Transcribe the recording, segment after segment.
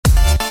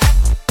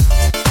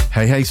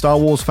Hey Star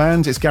Wars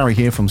fans, it's Gary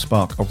here from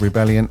Spark of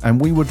Rebellion,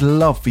 and we would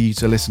love for you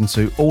to listen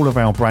to all of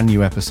our brand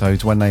new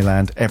episodes when they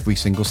land every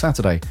single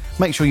Saturday.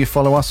 Make sure you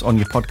follow us on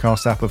your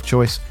podcast app of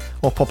choice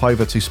or pop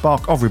over to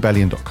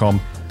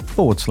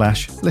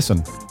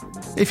sparkofrebellion.com/listen.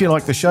 If you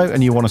like the show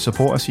and you want to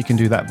support us, you can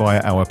do that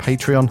via our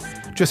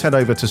Patreon. Just head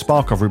over to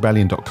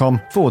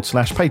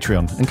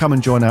sparkofrebellion.com/Patreon and come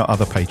and join our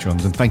other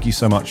patrons, and thank you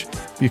so much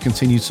for your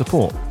continued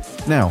support.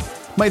 Now,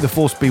 may the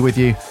Force be with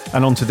you,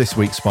 and on to this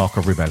week's Spark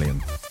of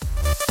Rebellion.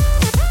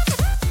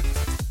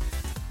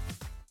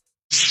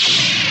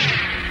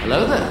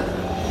 Hello there.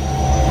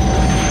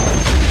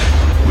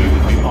 We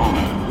would be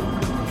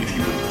honored if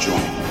you would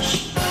join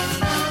us.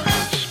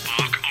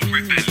 Spark of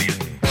Rebellion.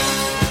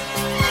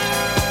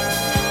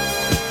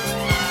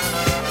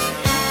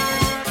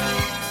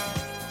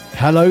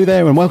 Hello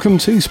there and welcome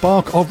to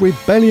Spark of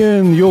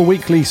Rebellion, your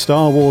weekly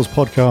Star Wars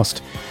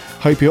podcast.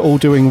 Hope you're all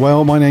doing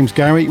well. My name's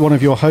Gary, one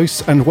of your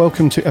hosts, and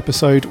welcome to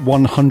episode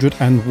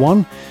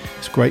 101.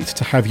 It's great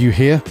to have you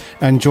here,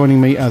 and joining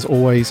me as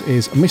always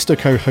is Mr.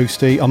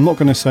 Co-hosty. I'm not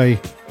going to say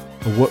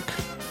a Wook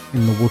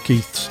in the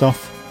Wookiee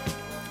stuff.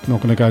 I'm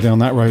not going to go down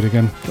that road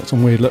again. Got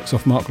some weird looks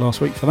off Mark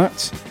last week for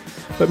that.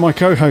 But my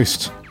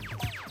co-host,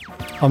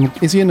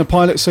 is he in the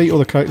pilot seat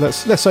or the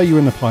let's say you're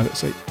in the pilot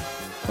seat.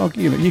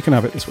 You can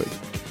have it this week.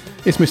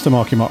 It's Mr.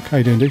 Marky Mark. How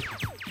you doing, dude?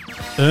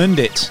 Earned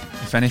it,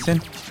 if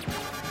anything.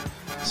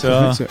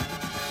 So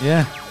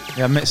yeah,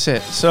 admits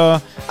it.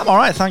 So I'm all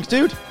right, thanks,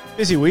 dude.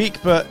 Busy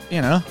week, but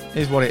you know,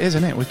 is what it is,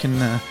 isn't it? We can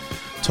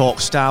talk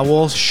Star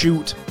Wars,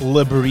 shoot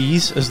le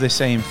breeze, as they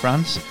say in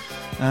France.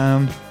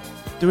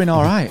 Doing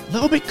all right. A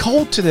little bit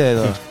cold today,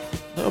 though. A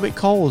little bit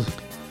cold.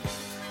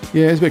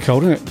 Yeah, it's a bit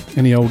cold, isn't it?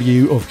 In the old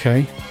U of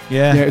K.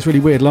 Yeah, it's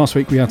really weird. Last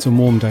week we had some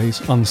warm days,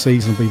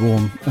 unseasonably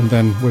warm, and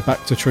then we're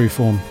back to true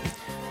form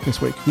this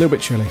week. A little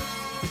bit chilly.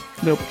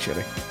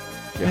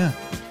 Yeah.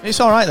 It's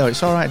all right, though.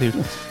 It's all right, dude.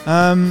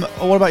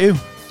 What about you?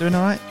 Doing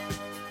all right?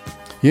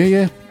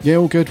 Yeah,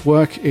 all good.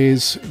 Work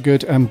is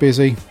good and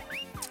busy,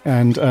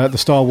 and the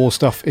Star Wars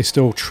stuff is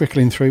still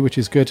trickling through, which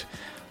is good.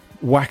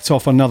 Whacked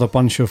off another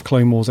bunch of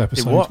Clone Wars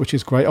episodes, which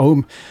is great.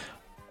 I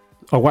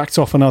whacked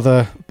off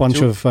another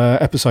bunch of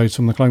episodes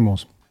from the Clone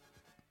Wars.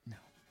 No,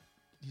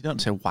 you don't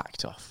say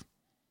whacked off.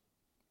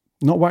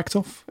 Not whacked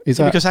off? Is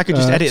that because I could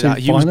just edit that?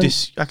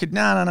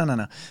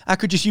 No. I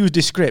could just use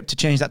Descript to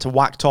change that to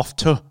whacked off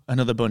to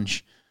another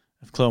bunch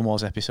of Clone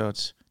Wars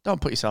episodes.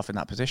 Don't put yourself in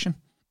that position.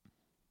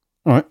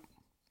 All right.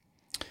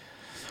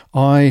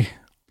 I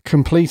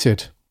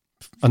completed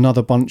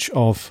another bunch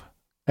of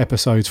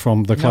episodes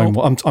from the Clone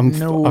Wars. I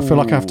feel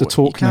like I have to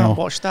talk now. You can't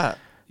watch that.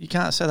 You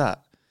can't say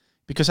that.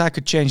 Because I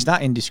could change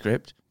that in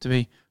Descript to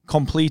be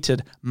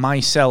completed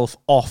myself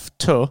off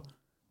to.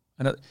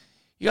 And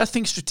you got to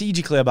think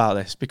strategically about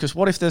this, because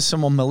what if there's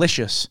someone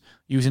malicious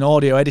using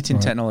audio editing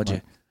technology?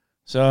 Right.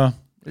 So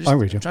I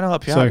read you. Trying to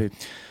help you out, dude.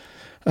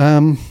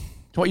 So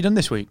what you done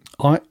this week?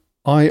 I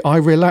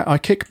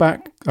kicked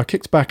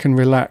back and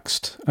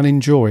relaxed and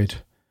enjoyed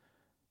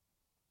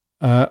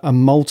a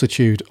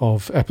multitude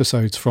of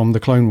episodes from the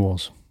Clone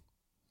Wars.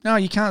 No,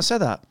 you can't say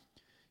that.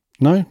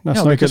 No,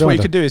 that's no because good what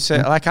either. you could do is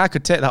say, like, I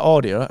could take that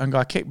audio and go,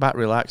 I kicked back,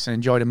 relax, and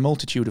enjoyed a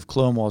multitude of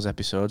Clone Wars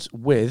episodes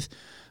with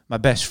my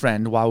best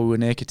friend while we were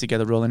naked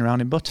together rolling around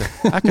in butter.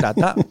 I could add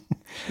that.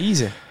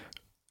 Easy.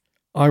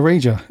 I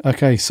read you.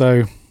 Okay,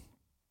 so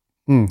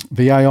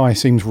the AI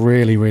seems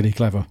really, really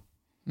clever.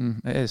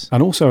 It is.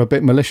 And also a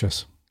bit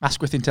malicious.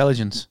 Ask with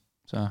intelligence.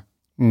 So.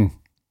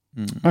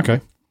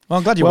 Okay. Well,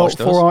 I'm glad you watched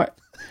those.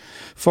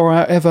 For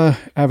our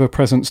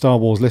ever-present Star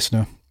Wars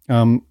listener,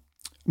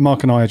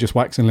 Mark and I are just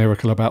waxing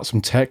lyrical about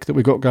some tech that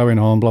we've got going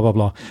on, blah, blah,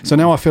 blah. So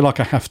now I feel like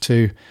I have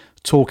to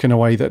talk in a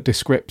way that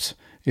Descript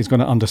is going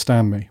to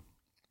understand me.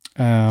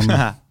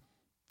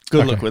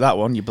 Good luck with that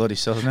one, you bloody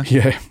southerner.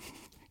 Yeah.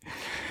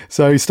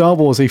 So Star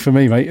Warsy for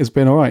me, mate, has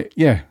been all right.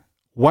 Yeah.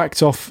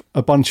 Whacked off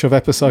a bunch of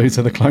episodes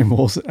of the Clone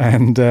Wars,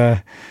 and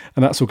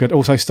that's all good.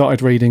 Also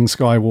started reading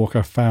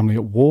Skywalker Family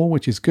at War,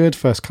 which is good.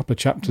 First couple of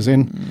chapters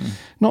in.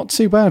 Not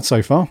too bad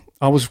so far.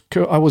 I was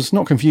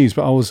not confused,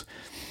 but I was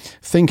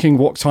thinking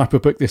what type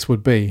of book this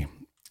would be.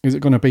 Is it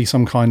going to be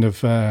some kind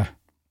of a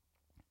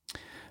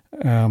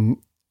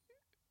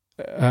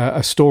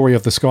story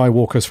of the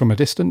Skywalkers from a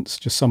distance,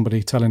 just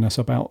somebody telling us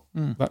about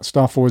that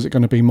stuff, or is it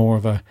going to be more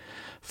of a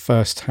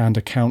first-hand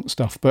account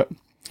stuff? But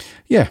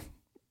yeah,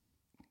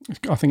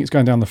 I think it's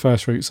going down the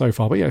first route so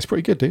far. But yeah, it's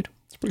pretty good, dude.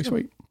 It's pretty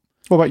sweet.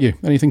 What about you?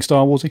 Anything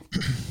Star Warsy?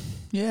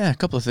 Yeah, a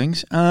couple of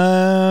things.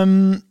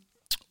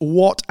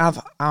 What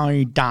have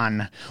I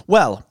done?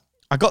 Well,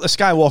 I got the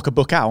Skywalker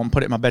book out and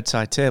put it at my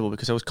bedside table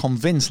because I was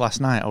convinced last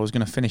night I was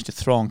going to finish the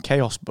Thrawn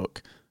Chaos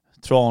book.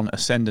 Thrawn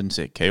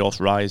Ascendancy, Chaos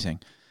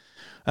Rising.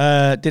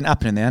 Didn't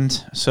happen in the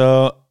end.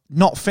 So,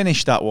 not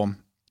finished that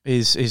one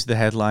is the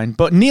headline,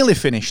 but nearly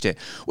finished it,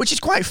 which is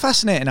quite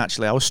fascinating,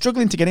 actually. I was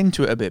struggling to get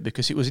into it a bit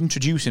because it was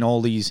introducing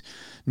all these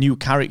new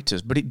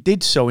characters, but it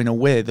did so in a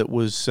way that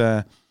was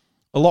a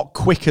lot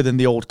quicker than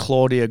the old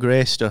Claudia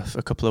Gray stuff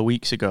a couple of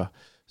weeks ago.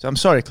 So I'm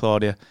sorry,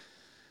 Claudia,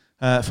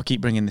 if I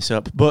keep bringing this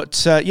up.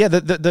 But yeah,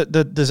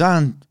 the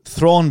Zahn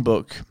Thrawn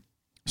book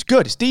It's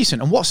good. It's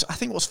decent. And I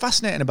think what's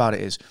fascinating about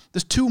it is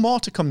there's 2 more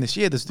to come this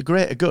year. There's The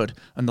Greater Good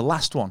and the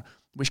last one,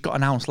 which got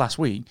announced last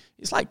week.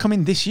 It's like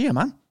coming this year,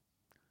 man.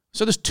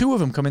 So there's 2 of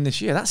them coming this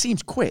year. That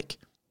seems quick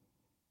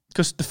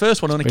because the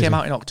first one only came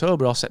out in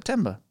October or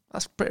September.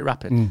 That's pretty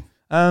rapid.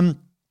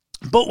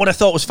 But what I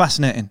thought was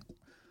fascinating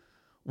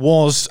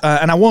was,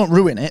 and I won't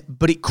ruin it,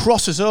 but it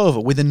crosses over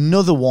with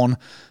another one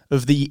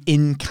of the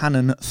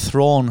in-canon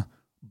Thrawn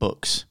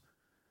books,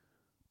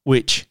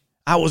 which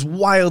I was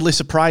wildly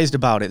surprised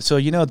about it. So,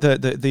 you know,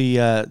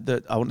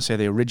 the I wouldn't say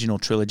the original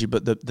trilogy,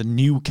 but the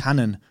new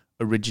canon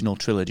original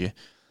trilogy.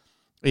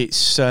 It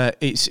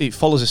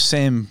follows the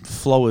same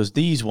flow as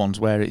these ones,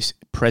 where it's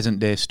present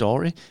day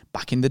story,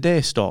 back in the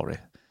day story,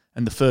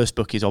 and the first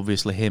book is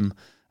obviously him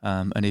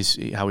and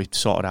how he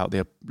sorted out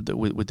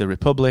with the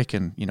Republic,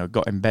 and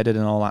got embedded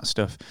and all that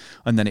stuff,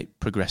 and then it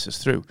progresses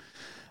through.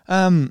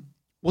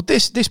 Well,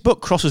 this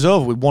book crosses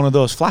over with one of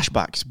those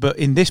flashbacks, but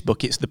in this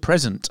book it's the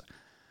present,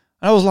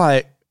 and I was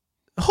like,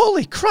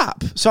 holy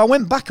crap! So I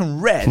went back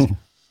and read.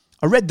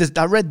 I read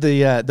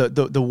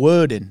the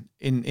wording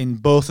in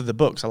both of the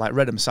books. I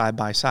read them side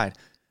by side.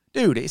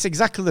 Dude, it's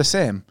exactly the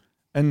same.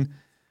 And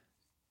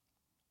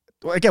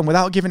again,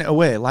 without giving it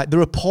away, there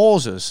are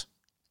pauses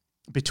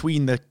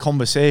between the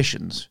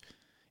conversations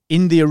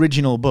in the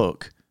original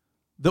book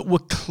that were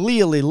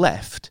clearly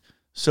left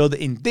so that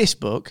in this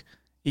book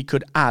he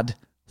could add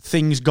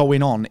things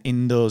going on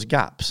in those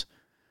gaps.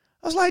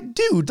 I was like,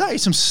 dude, that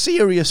is some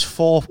serious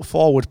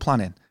forward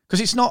planning.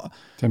 Because it's not...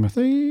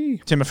 Timothy.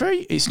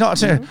 It's not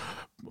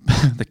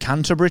the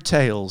Canterbury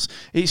Tales.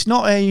 It's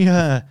not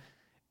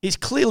it's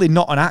clearly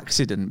not an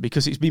accident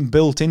because it's been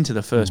built into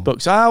the first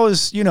book. So I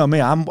was, me,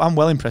 I'm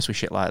well impressed with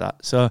shit like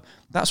that. So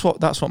that's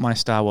what my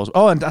Star Wars.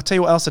 Oh, and I'll tell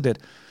you what else I did.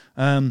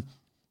 Oh,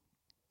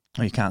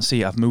 you can't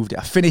see it. I've moved it.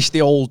 I finished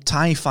the old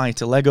TIE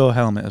Fighter Lego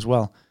helmet as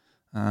well.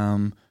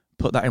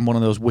 Put that in one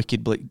of those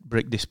wicked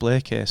brick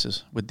display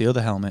cases with the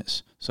other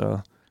helmets.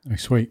 So, oh,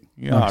 sweet.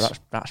 Yeah, nice.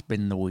 That's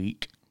been the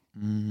week.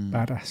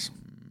 Badass.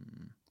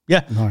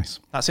 Yeah. Nice.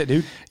 That's it,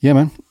 dude. Yeah,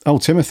 man. Oh,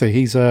 Timothy.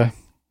 He's Timothy?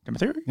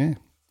 Yeah.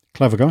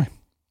 Clever guy.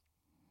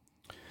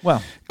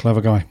 Well.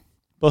 Clever guy.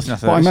 Both in our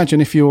 30s. But I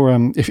imagine if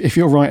you're if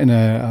you're writing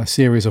a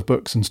series of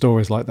books and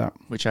stories like that,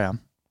 which I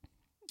am,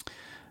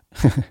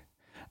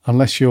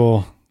 unless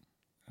you're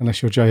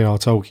J.R.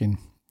 Tolkien,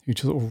 who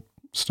sort of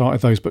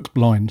started those books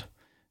blind,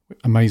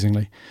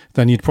 amazingly,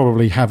 then you'd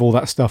probably have all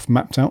that stuff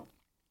mapped out,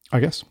 I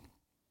guess.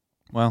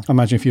 Well,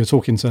 imagine if you're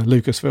talking to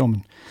Lucasfilm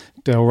and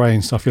Del Rey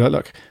and stuff, you're like,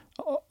 look,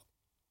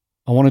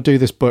 I want to do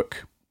this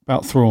book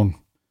about Thrawn.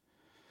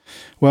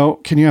 Well,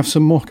 can you have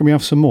some more? Can we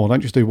have some more?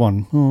 Don't just do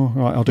one. Oh,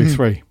 right, I'll do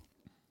 3.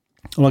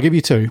 Well, I'll give you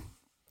 2.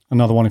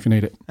 Another one if you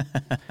need it.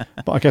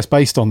 But I guess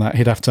based on that,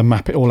 he'd have to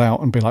map it all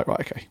out and be like,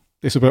 right, okay,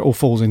 this is where it all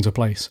falls into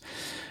place.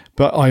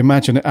 But I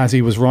imagine as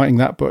he was writing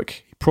that book,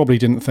 he probably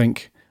didn't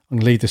think, I'm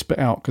going to leave this bit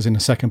out because in the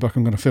second book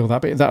I'm going to fill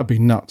that bit. That would be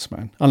nuts,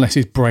 man. Unless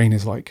his brain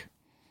is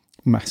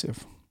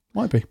massive.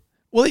 Might be.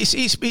 Well,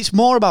 it's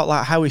more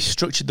about how he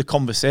structured the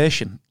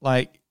conversation.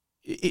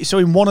 So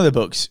in one of the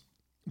books,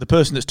 the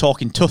person that's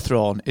talking to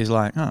Thrawn is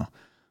like, oh,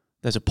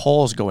 there's a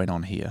pause going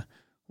on here.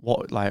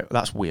 What,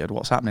 that's weird.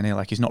 What's happening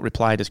here? He's not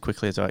replied as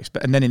quickly as I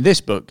expect. And then in this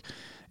book,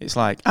 it's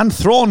and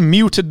Thrawn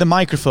muted the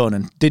microphone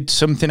and did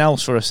something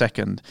else for a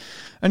second.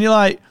 And you're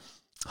like,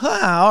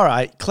 all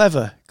right,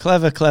 clever.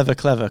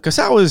 Because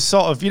that was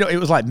sort of, it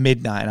was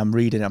midnight and I'm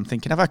reading it. I'm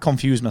thinking, have I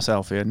confused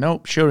myself here?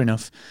 Nope, sure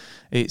enough.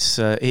 It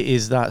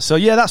is that. So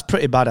yeah, that's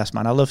pretty badass,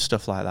 man. I love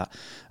stuff like that.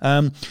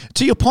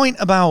 To your point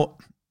about,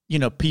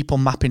 people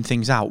mapping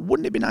things out,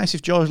 wouldn't it be nice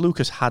if George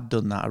Lucas had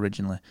done that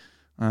originally?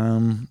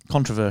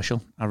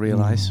 Controversial, I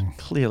realise.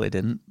 Clearly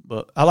didn't,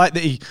 but I like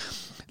that he,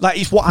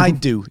 it's what I'd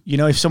do.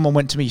 If someone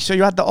went to me, so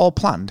you had that all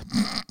planned?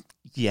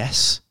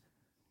 Yes.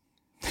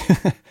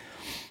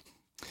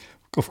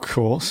 Of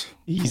course.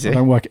 Easy. It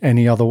don't work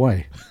any other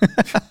way.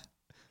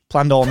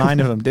 Planned all 9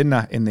 of them, didn't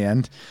I, in the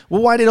end?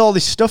 Well, why did all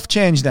this stuff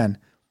change then?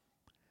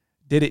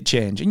 Did it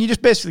change? And you're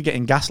just basically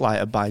getting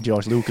gaslighted by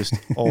George Lucas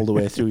all the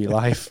way through your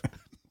life.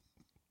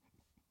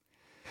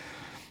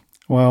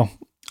 Well,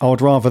 I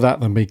would rather that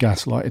than be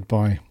gaslighted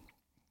by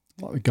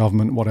the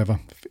government, whatever.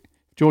 If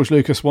George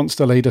Lucas wants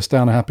to lead us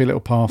down a happy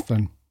little path,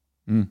 then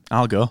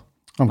I'll go.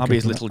 I'll be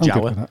his little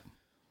Jawa.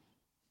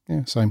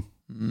 Yeah, same.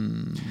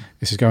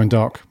 This is going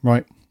dark,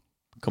 right?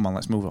 Come on,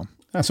 let's move on.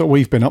 That's what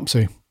we've been up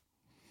to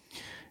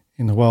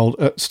in the world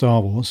at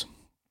Star Wars.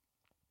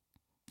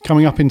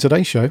 Coming up in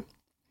today's show,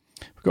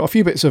 we've got a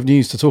few bits of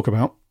news to talk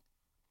about,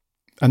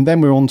 and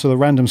then we're on to the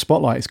random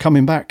spotlight. It's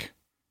coming back.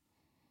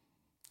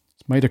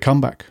 It's made a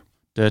comeback.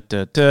 The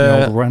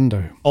old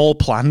rando. All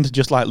planned,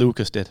 just like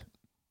Lucas did.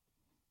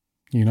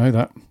 You know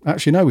that.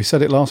 Actually, no, we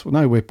said it last week.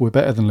 No, we're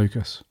better than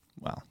Lucas.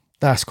 Well,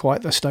 that's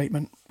quite the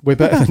statement. We're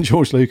better than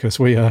George Lucas.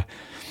 We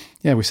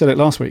said it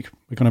last week.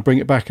 We're going to bring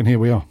it back, and here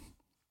we are.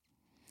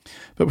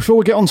 But before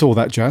we get on to all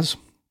that jazz,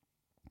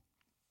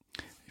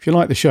 if you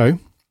like the show,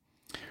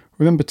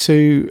 remember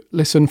to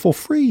listen for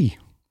free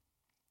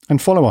and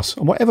follow us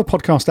on whatever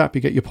podcast app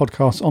you get your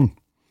podcasts on.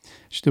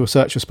 Just do a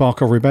search for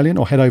Spark of Rebellion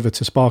or head over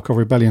to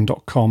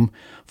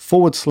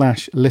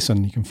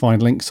sparkofrebellion.com/listen. You can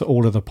find links to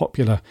all of the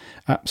popular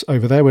apps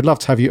over there. We'd love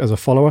to have you as a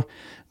follower.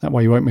 That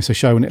way you won't miss a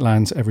show when it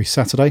lands every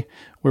Saturday.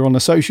 We're on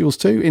the socials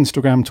too,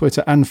 Instagram,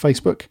 Twitter and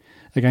Facebook.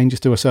 Again,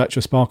 just do a search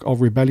for Spark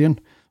of Rebellion,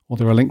 or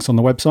there are links on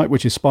the website,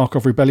 which is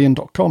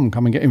sparkofrebellion.com.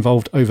 Come and get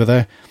involved over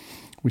there.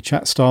 We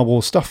chat Star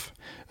Wars stuff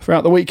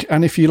throughout the week.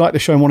 And if you like the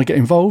show and want to get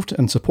involved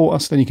and support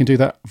us, then you can do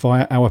that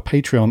via our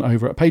Patreon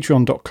over at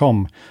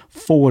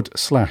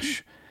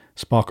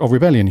patreon.com/Spark of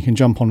Rebellion. You can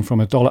jump on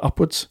from $1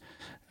 upwards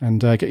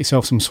and get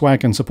yourself some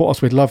swag and support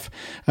us. We'd love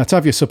to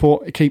have your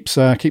support. It keeps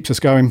us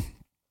going.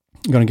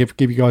 I'm going to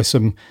give you guys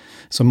some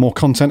more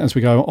content as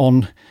we go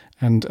on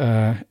and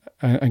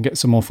get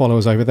some more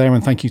followers over there.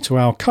 And thank you to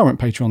our current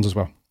patrons as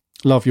well.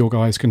 Love your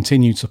guys'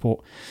 continued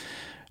support.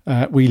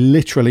 We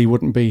literally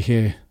wouldn't be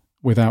here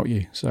without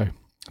you. So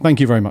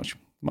thank you very much.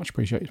 Much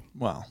appreciated.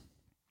 Well,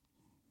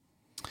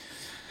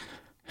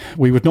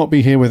 we would not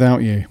be here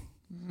without you.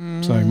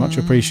 So much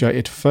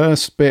appreciated.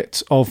 First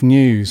bit of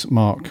news,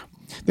 Mark.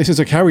 This is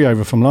a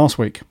carryover from last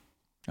week.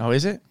 oh,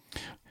 is it?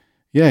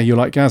 Yeah, you're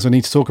like, Gaz, I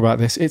need to talk about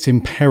this. It's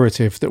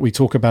imperative that we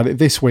talk about it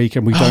this week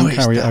and we don't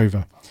carry it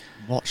over.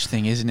 Watch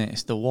thing, isn't it?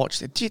 It's the watch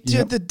thing.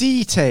 The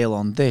detail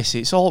on this,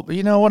 it's all,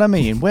 you know what I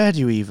mean? Where do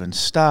you even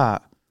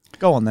start?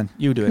 Go on then,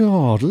 you do it.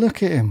 God,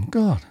 look at him.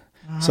 God.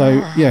 So,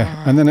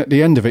 yeah. And then at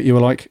the end of it, you were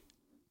like,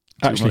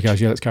 actually,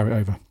 guys, yeah, let's carry it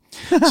over.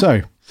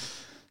 So,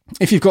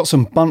 if you've got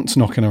some bunts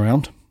knocking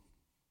around,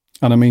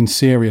 and I mean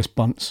serious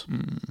bunts,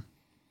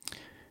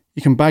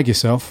 you can bag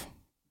yourself.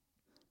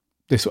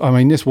 This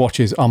watch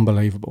is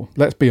unbelievable.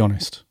 Let's be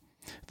honest.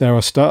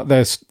 There's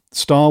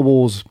Star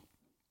Wars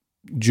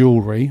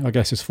jewelry, I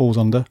guess this falls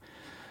under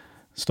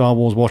Star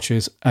Wars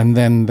watches, and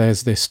then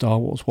there's this Star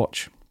Wars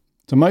watch.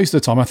 So most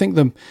of the time, I think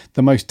the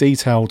most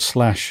detailed /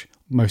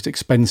 most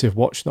expensive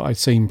watch that I'd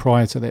seen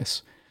prior to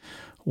this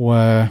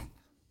were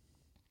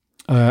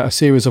a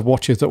series of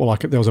watches that were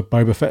like, there was a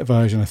Boba Fett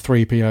version, a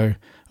 3PO,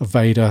 a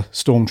Vader,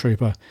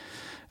 Stormtrooper.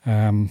 I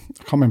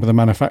can't remember the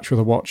manufacturer of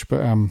the watch,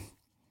 but and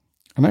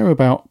they were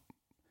about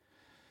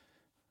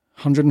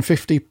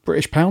 150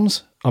 British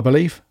pounds, I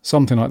believe,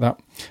 something like that.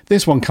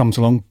 This one comes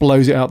along,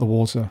 blows it out the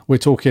water. We're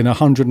talking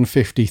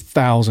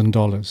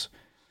 $150,000.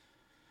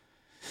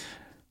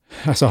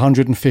 That's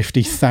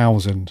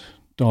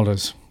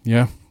 $150,000.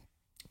 Yeah,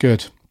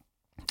 good.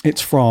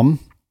 It's from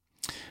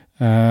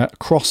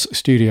Cross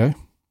Studio.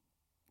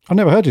 I've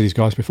never heard of these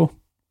guys before,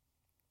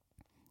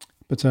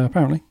 but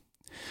apparently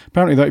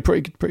they're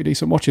pretty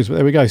decent watches. But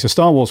there we go. So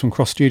Star Wars from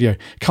Cross Studio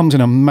comes in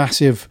a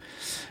massive,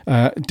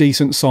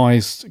 decent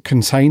sized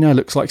container.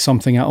 Looks like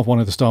something out of one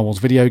of the Star Wars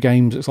video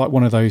games. It's like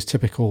one of those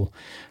typical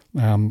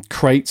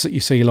crates that you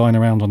see lying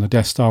around on the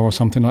Death Star or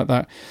something like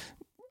that.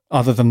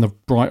 Other than the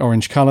bright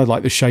orange color,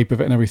 like the shape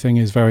of it and everything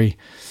is very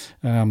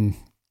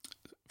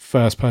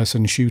first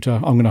person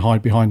shooter. I'm going to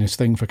hide behind this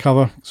thing for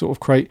cover sort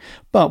of crate.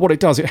 But what it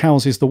does, it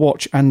houses the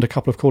watch and a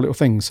couple of cool little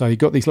things. So you've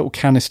got these little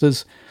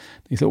canisters,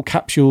 these little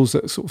capsules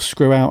that sort of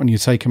screw out and you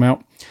take them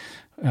out.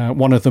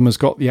 One of them has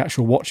got the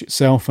actual watch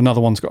itself.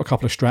 Another one's got a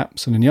couple of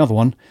straps. And then the other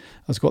one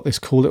has got this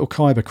cool little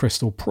Kyber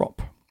crystal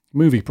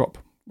movie prop,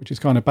 which is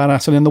kind of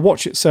badass. And then the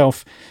watch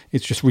itself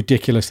is just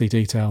ridiculously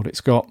detailed.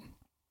 It's got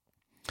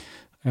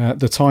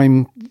the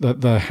time,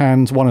 the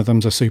hands, one of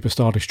them's a Super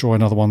Star Destroyer,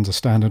 another one's a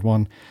standard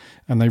one.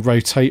 And they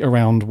rotate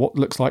around what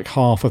looks like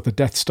half of the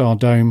Death Star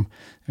dome.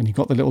 And you've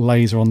got the little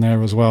laser on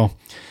there as well.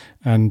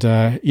 And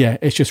yeah,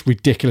 it's just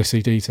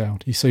ridiculously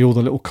detailed. You see all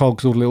the little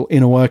cogs, all the little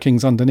inner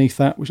workings underneath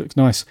that, which looks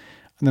nice.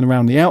 And then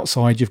around the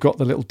outside, you've got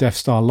the little Death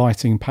Star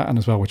lighting pattern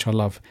as well, which I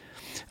love.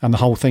 And the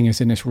whole thing is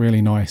in this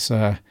really nice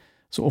sort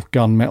of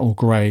gunmetal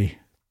grey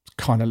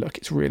kind of look.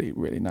 It's really,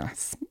 really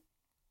nice.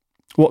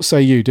 What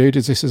say you, dude?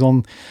 Is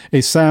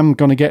Sam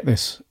going to get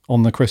this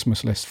on the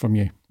Christmas list from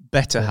you?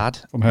 Better had.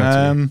 From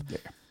her to you. Yeah.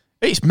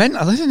 It's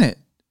mental, isn't it?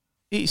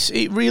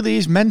 It really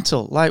is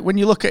mental. Like when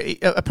you look at it,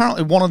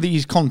 apparently one of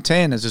these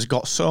containers has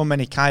got so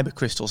many Kyber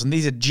crystals, and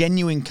these are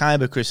genuine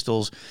Kyber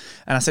crystals.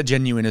 And I said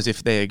genuine as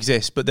if they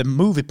exist, but they're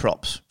movie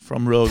props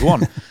from Rogue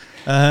One.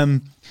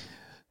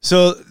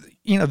 So,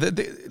 you know, the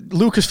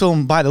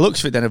Lucasfilm, by the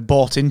looks of it, then have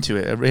bought into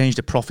it, arranged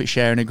a profit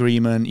sharing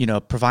agreement, you know,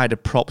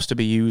 provided props to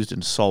be used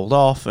and sold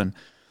off. And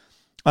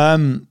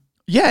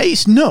yeah,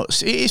 it's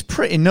nuts. It is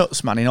pretty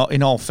nuts, man,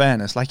 in all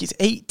fairness. Like, it's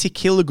 80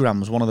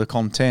 kilograms, one of the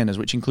containers,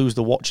 which includes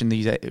the watch in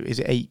these, is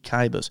it 8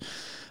 Kybers?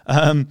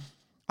 I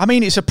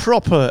mean, it's a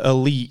proper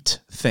elite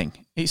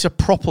thing. It's a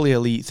properly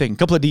elite thing. A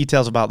couple of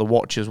details about the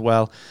watch as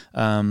well.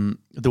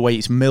 The way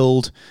it's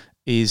milled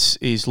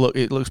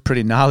it looks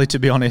pretty gnarly, to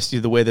be honest.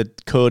 The way they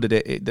coded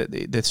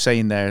it, they're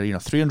saying there, you know,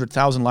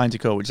 300,000 lines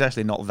of code, which is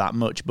actually not that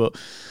much, but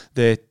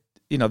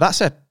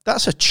that's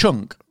a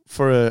chunk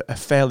for a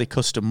fairly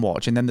custom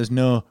watch. And then there's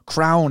no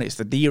crown, it's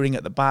the D-ring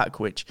at the back,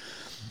 which,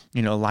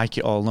 you know, like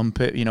it or lump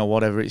it, you know,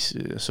 whatever. It's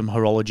some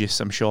horologists,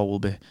 I'm sure, will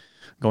be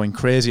going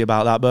crazy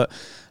about that. But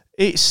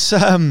it's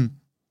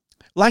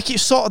like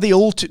it's sort of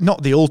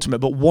not the ultimate,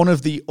 but one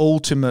of the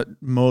ultimate,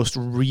 most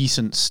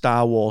recent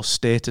Star Wars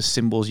status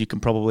symbols you can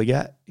probably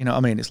get. You know what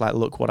I mean? It's like,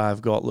 look what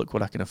I've got, look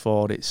what I can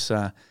afford. It's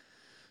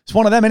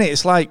one of them, innit?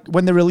 It's like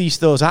when they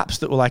released those apps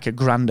that were like a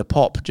grand a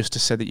pop just to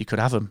say that you could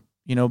have them.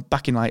 You know,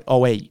 back in like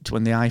 2008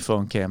 when the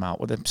iPhone came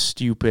out with them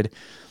stupid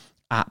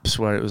apps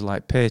where it was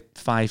like pay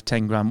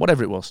 5-10 grand,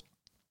 whatever it was,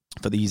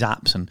 for these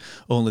apps, and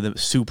only the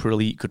super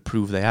elite could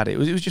prove they had it. It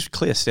was just a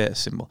clear status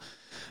symbol.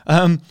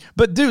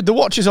 But dude, the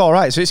watch is all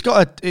right. So it's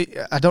got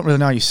I don't really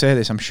know how you say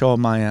this. I'm sure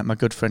my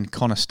good friend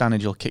Connor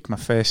Stanage will kick my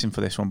face in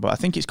for this one, but I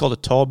think it's called a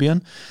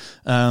tourbillon,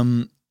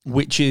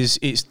 which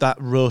it's that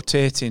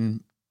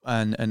rotating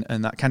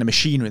and that kind of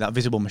machinery, that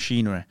visible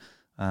machinery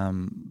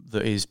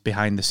that is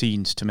behind the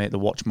scenes to make the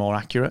watch more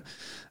accurate.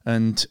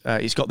 And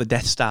it's got the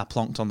Death Star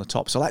plonked on the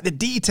top. So like the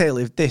detail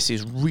of this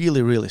is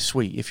really, really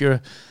sweet. If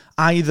you're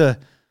either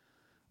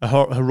a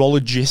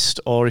horologist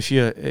or if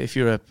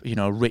you're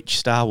a rich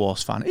Star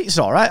Wars fan, it's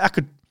all right.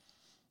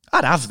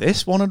 I'd have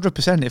this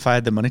 100% if I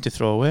had the money to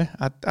throw away.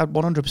 I'd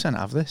 100%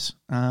 have this.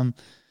 I'd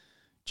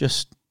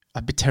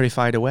be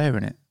terrified of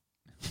wearing it.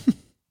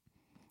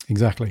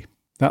 Exactly.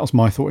 That was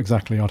my thought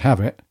exactly. I'd have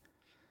it.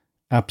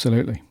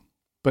 Absolutely.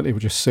 But it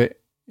would just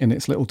sit in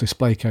its little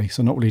display case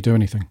and not really do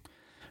anything.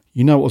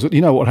 You know what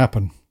would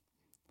happen?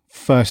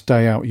 First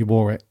day out, you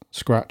wore it.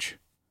 Scratch.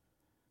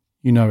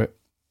 You know it.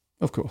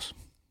 Of course.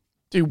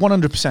 Dude,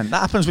 100%. That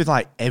happens with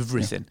like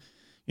everything. Yeah.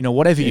 You know,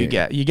 whatever you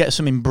get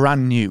something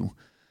brand new,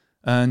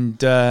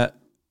 and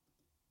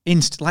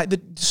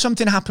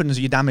something happens,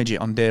 you damage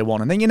it on day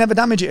one, and then you never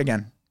damage it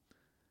again.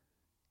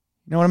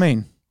 You know what I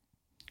mean?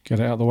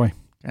 Get it out of the way.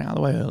 Get it out of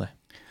the way early.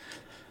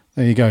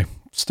 There you go.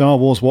 Star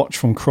Wars watch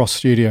from Cross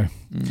Studio.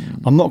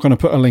 I'm not going to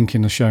put a link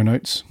in the show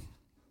notes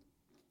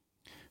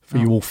for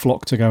you all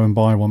flock to go and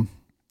buy one,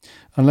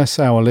 unless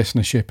our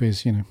listenership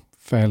is,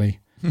 fairly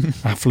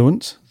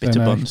affluent. Then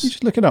you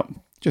just look it up.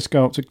 Just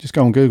go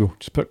on Google.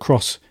 Just put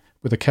Cross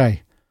with a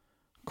K.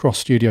 Cross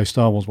Studio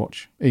Star Wars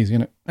watch. Easy,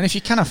 isn't it? And if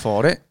you can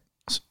afford it,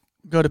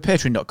 go to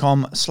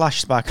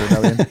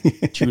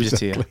patreon.com/SparkRebellion. Choose a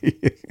tier.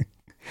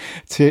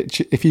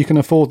 If you can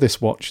afford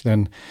this watch,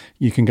 then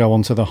you can go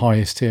on to the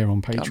highest tier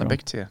on Patreon. Get on the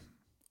big tier.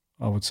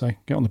 I would say.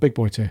 Get on the big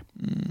boy tier.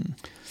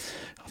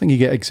 I think you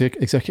get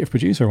executive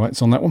producer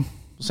rights on that one.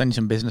 We'll send you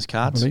some business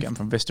cards. Get them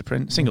from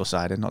Vistaprint.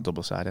 Single-sided, not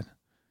double-sided.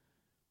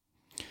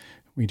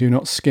 We do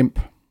not skimp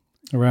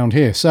around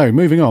here. So,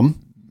 moving on.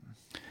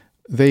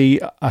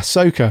 The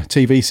Ahsoka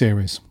TV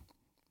series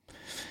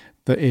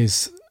that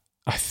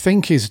I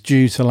think is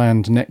due to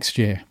land next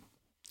year.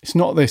 It's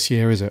not this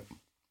year, is it?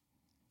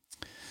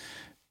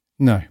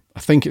 No, I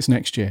think it's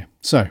next year.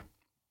 So,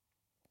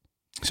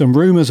 some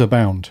rumours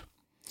abound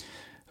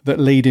that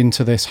lead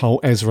into this whole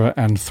Ezra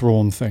and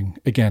Thrawn thing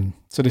again.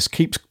 So this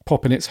keeps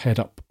popping its head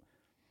up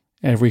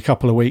every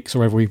couple of weeks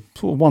or every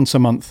once a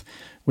month.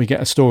 We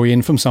get a story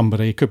in from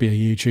somebody. It could be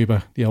a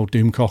YouTuber, the old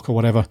Doomcock or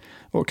whatever,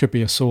 or it could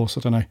be a source.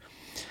 I don't know.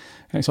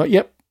 And it's like,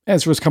 yep,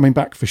 Ezra's coming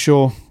back for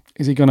sure.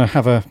 Is he going to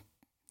have a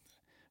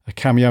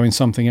cameo in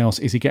something else?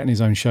 Is he getting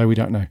his own show? We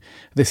don't know.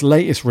 This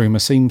latest rumour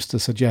seems to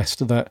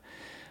suggest that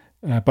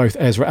both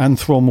Ezra and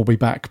Thrawn will be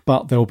back,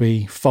 but they'll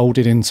be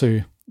folded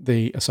into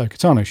the Ahsoka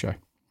Tano show.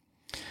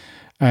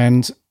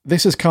 And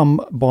this has come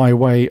by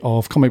way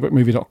of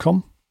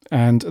comicbookmovie.com,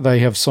 and they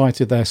have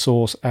cited their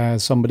source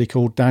as somebody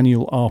called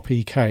Daniel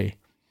RPK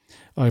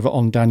over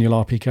on Daniel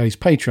RPK's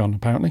Patreon,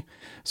 apparently.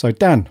 So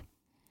Dan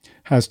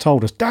has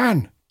told us,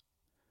 Dan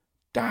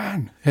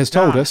has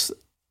told us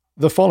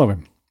the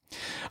following.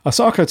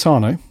 Ahsoka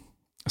Tano,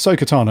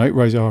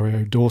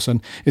 Rosario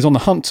Dawson, is on the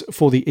hunt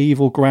for the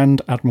evil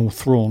Grand Admiral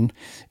Thrawn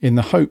in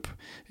the hope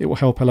it will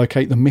help her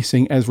locate the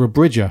missing Ezra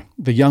Bridger,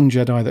 the young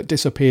Jedi that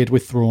disappeared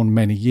with Thrawn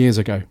many years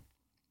ago.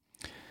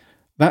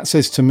 That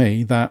says to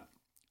me that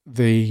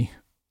the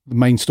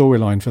main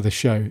storyline for this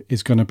show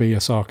is going to be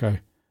Ahsoka.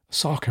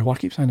 Ahsoka, why do I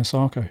keep saying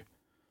Ahsoka?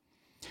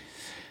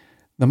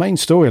 The main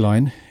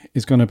storyline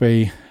is going to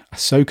be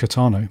Ahsoka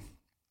Tano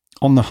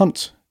on the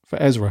hunt for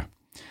Ezra.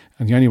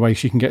 And the only way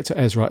she can get to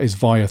Ezra is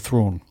via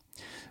Thrawn.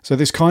 So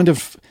this kind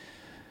of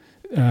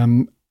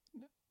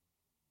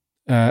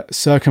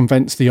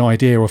circumvents the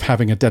idea of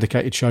having a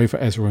dedicated show for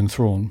Ezra and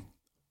Thrawn.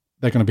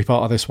 They're going to be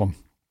part of this one.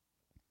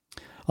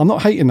 I'm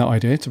not hating that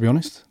idea, to be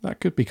honest. That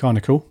could be kind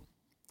of cool.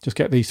 Just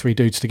get these three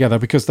dudes together,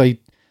 because that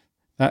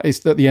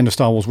is at the end of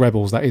Star Wars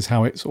Rebels. That is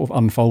how it sort of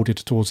unfolded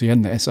towards the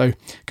end there. So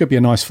it could be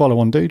a nice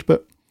follow-on, dude.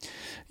 But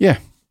yeah,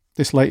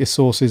 this latest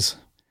source is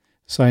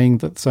saying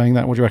that.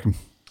 What do you reckon?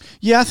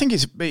 Yeah, I think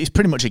it's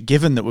pretty much a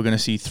given that we're going to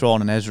see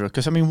Thrawn and Ezra.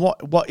 Because I mean,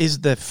 what is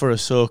there for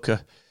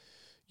Ahsoka?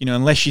 You know,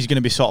 unless she's going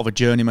to be sort of a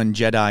journeyman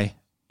Jedi,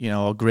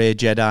 or grey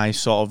Jedi,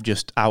 sort of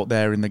just out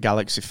there in the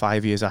galaxy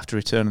 5 years after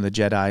Return of the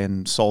Jedi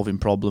and solving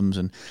problems.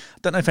 And I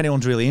don't know if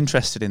anyone's really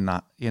interested in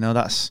that.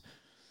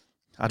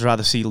 I'd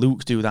rather see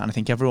Luke do that, and I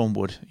think everyone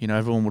would.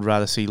 Everyone would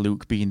rather see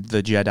Luke being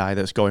the Jedi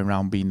that's going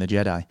around being the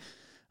Jedi.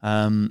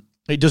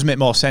 It does make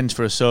more sense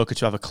for Ahsoka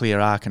to have a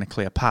clear arc and a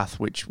clear path,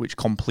 which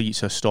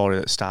completes her story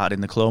that started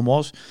in the Clone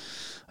Wars.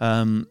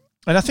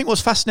 And I think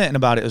what's fascinating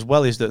about it as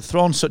well is that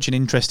Thrawn's such an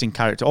interesting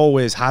character,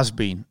 always has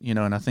been,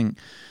 and I think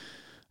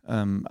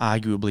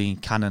arguably in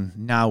canon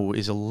now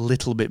is a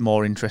little bit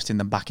more interesting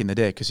than back in the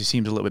day because he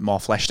seems a little bit more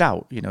fleshed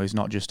out. He's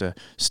not just a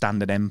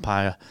standard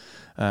Empire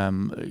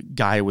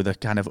guy with a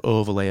kind of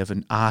overlay of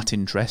an art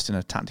interest and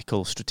a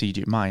tactical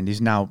strategic mind.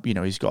 He's now,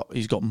 he's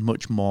got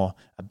much more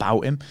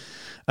about him.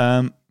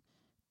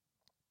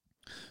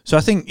 So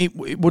I think it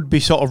would be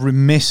sort of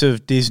remiss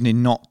of Disney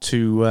not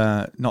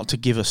to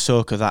give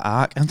Ahsoka that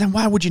arc. And then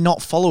why would you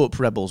not follow up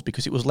Rebels?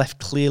 Because it was left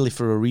clearly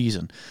for a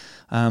reason.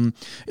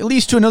 It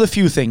leads to another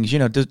few things.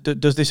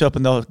 Does this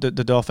open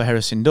the door for Hera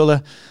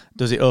Syndulla?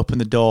 Does it open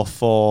the door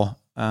for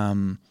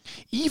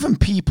even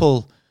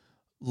people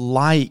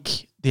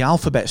like the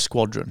Alphabet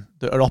Squadron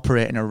that are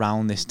operating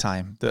around this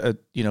time, that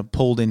are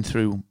pulled in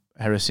through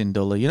Hera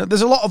Syndulla?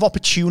 There's a lot of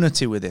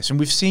opportunity with this, and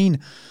we've seen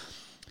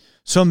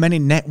so many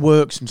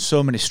networks and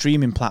so many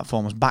streaming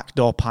platforms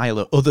backdoor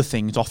pilot other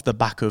things off the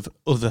back of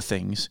other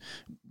things.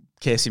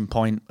 Case in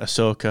point,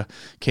 Ahsoka.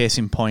 Case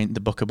in point, the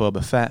Book of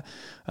Boba Fett.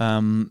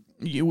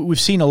 We've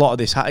seen a lot of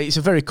this. It's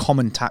a very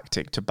common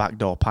tactic to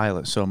backdoor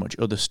pilot so much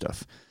other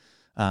stuff.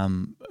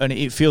 And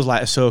it feels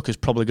like Ahsoka's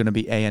probably going to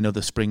be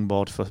another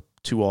springboard for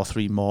 2 or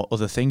 3 more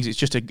other things.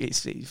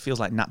 It feels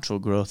like natural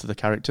growth of the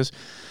characters.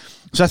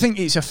 So I think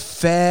it's a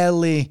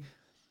fairly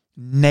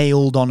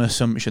nailed on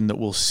assumption that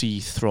we'll see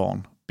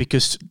Thrawn,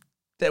 because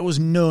there was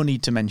no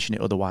need to mention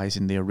it otherwise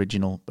in the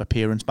original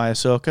appearance by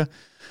Ahsoka.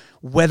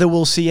 Whether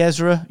we'll see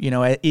Ezra,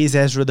 is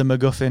Ezra the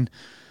MacGuffin?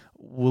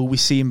 Will we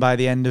see him by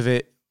the end of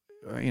it?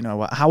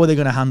 How are they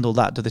going to handle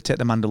that? Do they take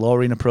the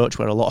Mandalorian approach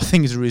where a lot of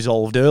things are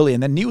resolved early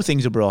and then new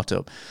things are brought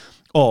up?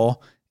 Or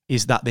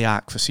is that the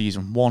arc for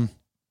season 1?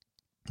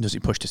 Does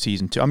it push to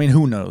season 2? I mean,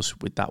 who knows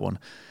with that one?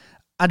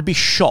 I'd be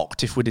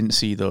shocked if we didn't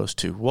see those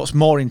two. What's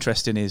more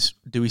interesting is,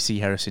 do we see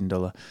Hera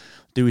Syndulla?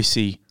 Do we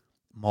see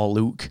more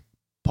Luke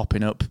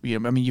popping up?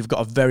 You've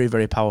got a very,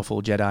 very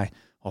powerful Jedi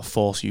or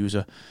Force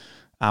user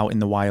out in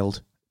the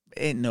wild.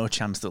 Ain't no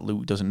chance that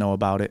Luke doesn't know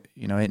about it.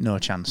 Ain't no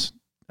chance.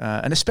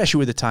 And especially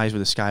with the ties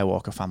with the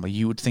Skywalker family,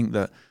 you would think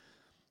that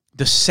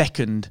the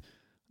second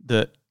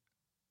that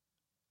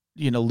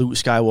Luke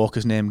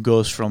Skywalker's name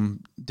goes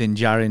from Din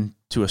Djarin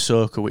to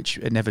Ahsoka, which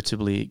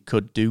inevitably it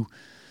could do,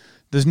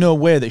 there's no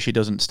way that she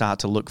doesn't start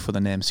to look for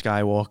the name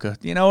Skywalker.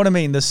 You know what I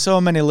mean? There's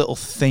so many little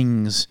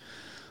things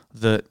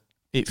that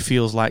it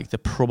feels like they're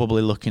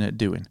probably looking at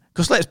doing.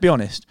 Because let's be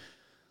honest,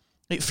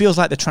 it feels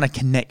like they're trying to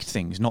connect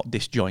things, not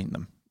disjoint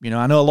them.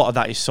 I know a lot of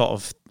that is sort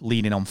of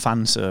leaning on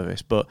fan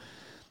service, but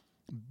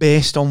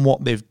based on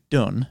what they've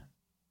done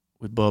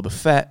with Boba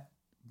Fett,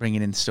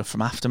 bringing in stuff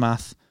from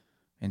Aftermath,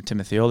 in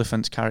Timothy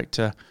Olyphant's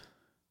character,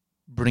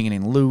 bringing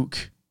in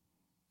Luke,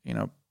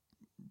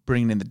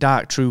 bringing in the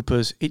Dark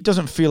Troopers, it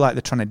doesn't feel like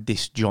they're trying to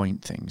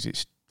disjoint things.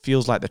 It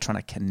feels like they're trying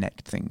to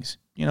connect things.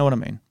 You know what I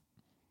mean?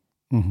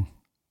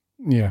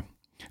 Mm-hmm. Yeah.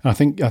 I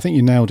think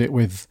you nailed it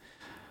with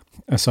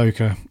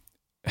Ahsoka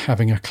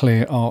having a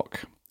clear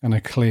arc and a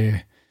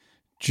clear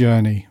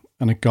journey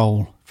and a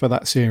goal for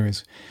that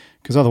series.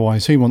 Because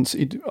otherwise, who wants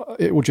it?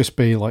 It will just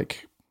be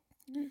like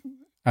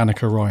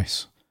Annika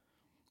Rice.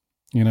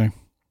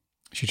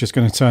 She's just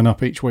going to turn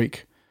up each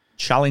week,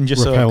 challenge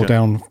Ahsoka. Rappel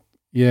down.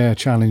 Yeah,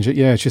 challenge it.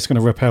 Yeah, it's just going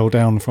to rappel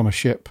down from a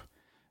ship,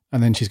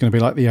 and then she's going to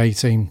be like the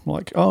A-Team,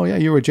 like, oh yeah,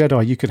 you're a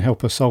Jedi, you can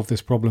help us solve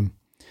this problem.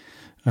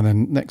 And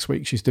then next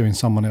week she's doing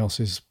someone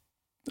else's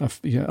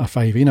a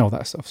favour, all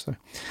that stuff. So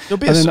there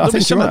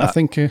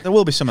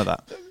will be some of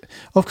that.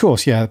 Of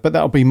course, yeah, but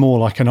that'll be more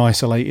like an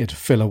isolated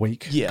filler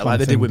week. Yeah, like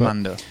they did with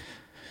Mando.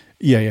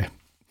 Yeah.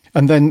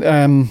 And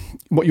then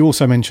what you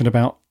also mentioned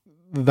about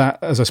that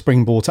as a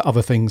springboard to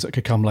other things that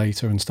could come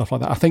later and stuff like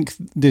that. I think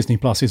Disney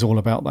Plus is all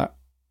about that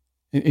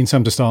in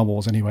terms of Star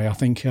Wars anyway. I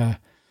think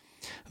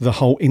the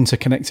whole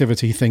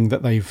interconnectivity thing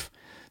that they've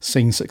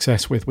seen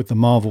success with the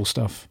Marvel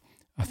stuff,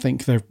 I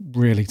think they're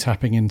really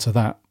tapping into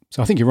that.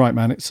 So I think you're right,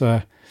 man.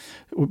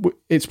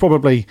 It's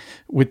probably,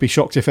 we'd be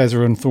shocked if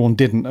Ezra and Thrawn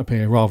didn't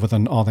appear rather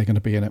than are they going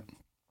to be in it.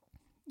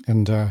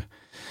 And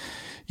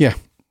yeah.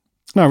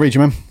 No, I read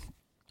you, man.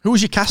 Who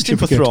was your casting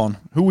for Thrawn?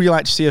 Who would you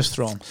like to see as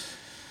Thrawn?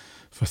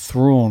 For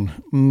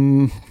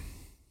Thrawn?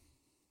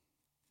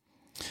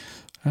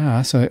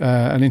 That's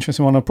an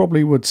interesting one. I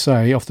probably would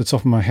say, off the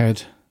top of my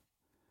head,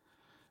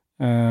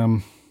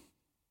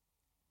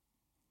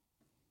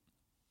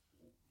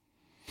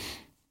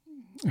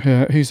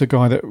 who's the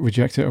guy that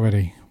rejected it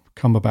already?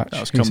 Cumberbatch.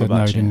 That was he Cumberbatch, said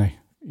no, didn't he?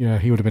 Yeah,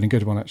 he would have been a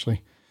good one,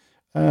 actually.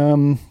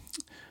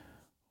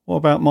 What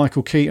about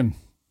Michael Keaton?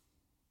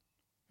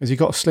 Has he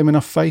got a slim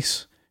enough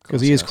face?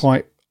 Because he is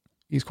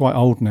he's quite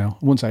old now.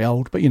 I wouldn't say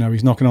old, but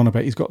he's knocking on a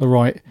bit. He's got the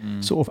right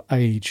sort of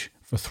age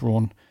for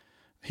Thrawn.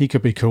 He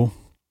could be cool.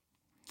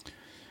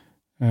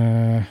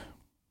 I'll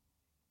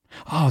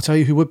tell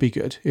you who would be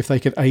good if they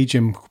could age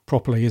him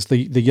properly is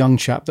the young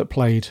chap that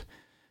played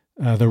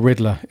the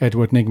Riddler,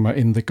 Edward Nygma,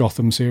 in the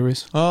Gotham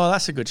series. Oh,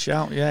 that's a good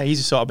shout. Yeah, he's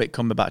a sort of bit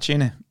Cumberbatch,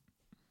 isn't he?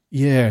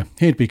 Yeah,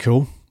 he'd be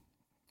cool.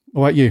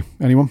 What about you?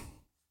 Anyone?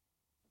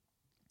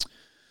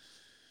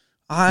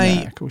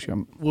 Of course you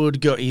haven't.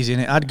 would go easy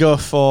in it. I'd go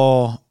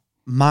for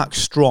Mark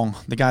Strong,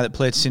 the guy that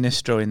played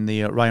Sinestro in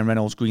the Ryan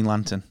Reynolds Green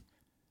Lantern.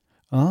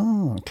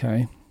 Oh,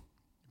 okay.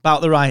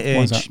 About the right Why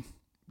is age. that?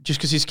 Just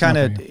because he's kind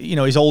of,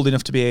 he's old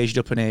enough to be aged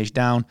up and aged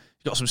down.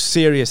 He's got some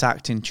serious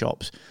acting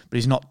chops, but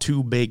he's not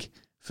too big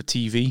for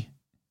TV.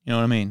 You know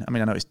what I mean? I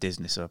know it's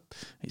Disney, so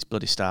it's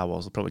bloody Star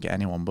Wars. They'll probably get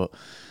anyone, but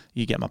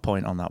you get my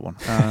point on that one.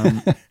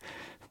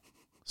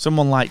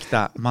 Someone like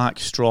that, Mark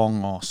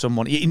Strong or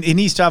someone. He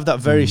needs to have that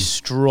very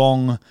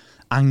strong,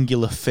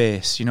 angular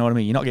face. You know what I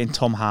mean? You're not getting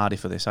Tom Hardy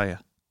for this, are you?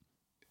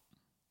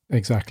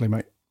 Exactly,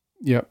 mate.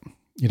 Yep.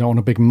 You don't want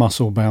a big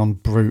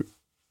muscle-bound brute.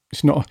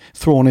 It's not.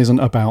 Thrawn isn't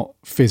about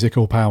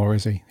physical power,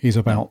 is he? He's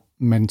about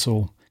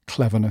mental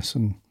cleverness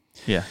and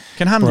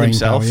can handle brain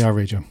himself. power. Yeah, I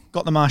read you.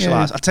 Got the martial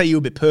arts. I tell you,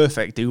 it would be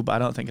perfect, dude, but I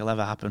don't think it'll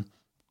ever happen.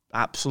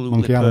 Absolutely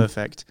Monkey Island.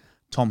 perfect.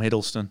 Tom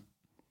Hiddleston.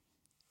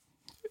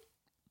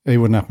 It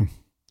wouldn't happen.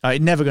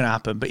 It's never going to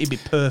happen, but he'd be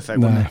perfect,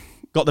 No. wouldn't it?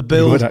 Got the It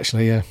build. would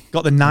actually, yeah.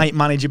 Got the night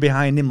manager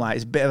behind him. Like,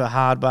 he's a bit of a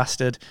hard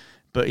bastard,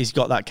 but he's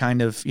got that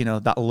kind of,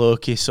 that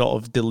Loki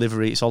sort of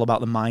delivery. It's all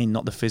about the mind,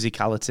 not the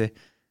physicality.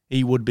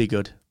 He would be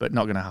good, but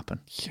not going to happen.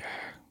 Yeah,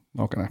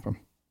 not going to happen.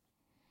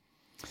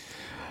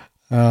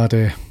 Oh,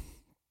 dear.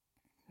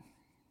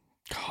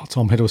 God,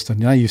 Tom Hiddleston.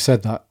 Now you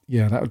said that.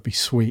 Yeah, that would be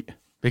sweet.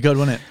 Be good,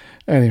 wouldn't it?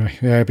 Anyway,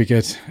 yeah, it'd be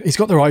good. He's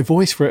got the right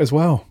voice for it as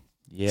well.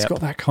 Yeah. He's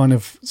got that kind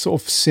of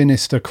sort of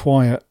sinister,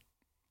 quiet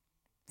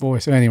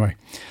voice. Anyway,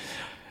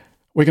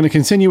 we're going to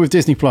continue with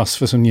Disney Plus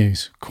for some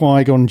news.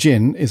 Qui-Gon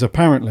Jinn is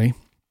apparently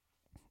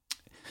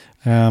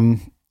going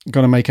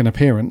to make an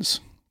appearance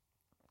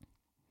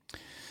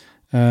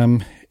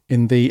in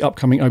the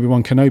upcoming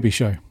Obi-Wan Kenobi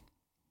show.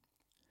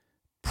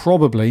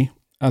 Probably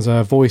as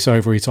a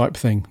voice-over-y type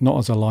thing, not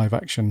as a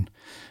live-action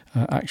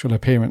actual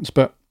appearance.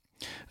 But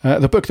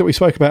the book that we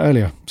spoke about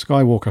earlier,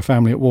 Skywalker,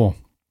 Family at War,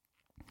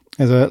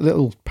 there's a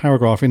little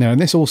paragraph in there.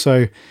 And this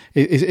also,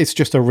 it's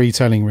just a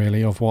retelling,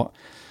 really, of what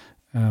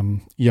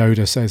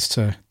Yoda says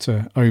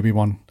to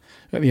Obi-Wan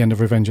at the end of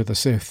Revenge of the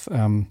Sith.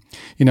 When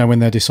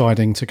they're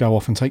deciding to go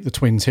off and take the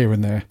twins here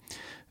and there,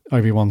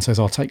 Obi-Wan says,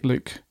 I'll take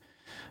Luke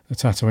to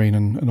Tatooine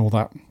and all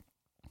that.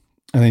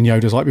 And then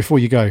Yoda's like, before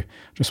you go,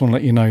 just want to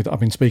let you know that I've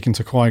been speaking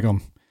to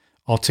Qui-Gon.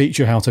 I'll teach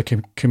you how to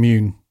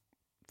commune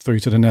through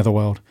to the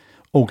netherworld.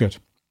 All good.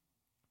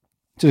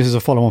 So this is a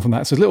follow-on from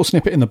that. So there's a little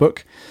snippet in the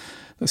book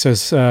that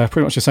says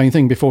pretty much the same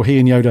thing. Before he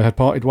and Yoda had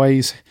parted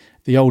ways,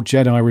 the old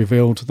Jedi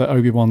revealed that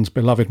Obi-Wan's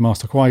beloved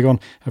Master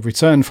Qui-Gon had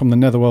returned from the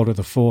netherworld of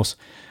the Force,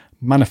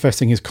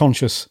 manifesting his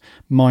conscious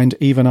mind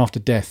even after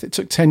death. It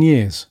took 10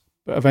 years,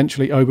 but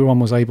eventually Obi-Wan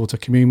was able to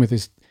commune with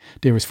his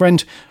dearest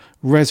friend,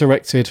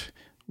 resurrected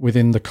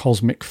within the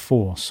cosmic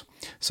force.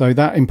 So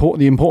the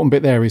important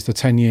bit there is the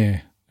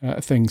 10-year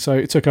thing. So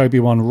it took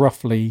Obi-Wan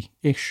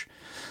roughly-ish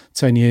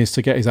 10 years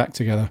to get his act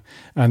together.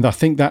 And I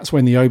think that's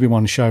when the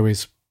Obi-Wan show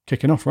is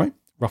kicking off, right?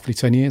 Roughly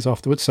 10 years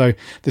afterwards. So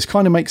this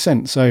kind of makes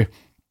sense. So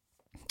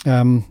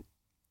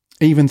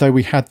even though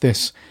we had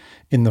this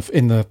in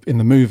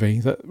the movie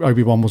that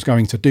Obi-Wan was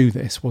going to do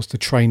this, was to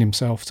train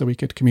himself so he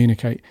could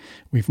communicate,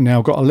 we've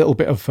now got a little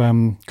bit of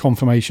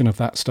confirmation of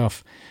that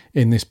stuff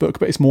in this book,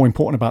 but it's more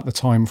important about the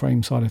time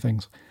frame side of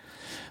things.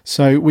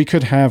 So we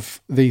could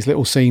have these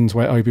little scenes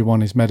where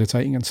Obi-Wan is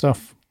meditating and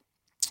stuff,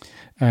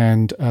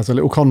 and as a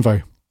little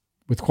convo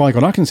with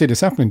Qui-Gon. I can see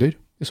this happening, dude.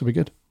 This will be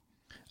good.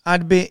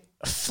 I'd be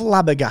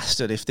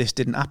flabbergasted if this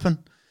didn't happen.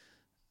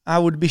 I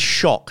would be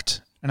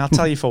shocked, and I'll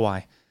tell you for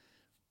why.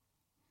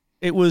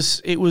 It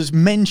was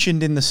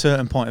mentioned in the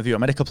certain point of view. I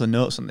made a couple of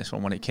notes on this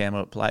one when it came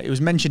up. Like, it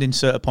was mentioned in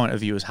certain point of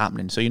view as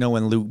happening. So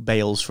when Luke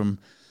bails from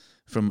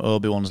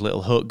Obi-Wan's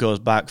little hut, goes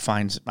back,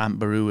 finds Aunt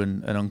Beru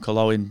and Uncle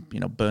Owen,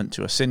 burnt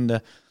to a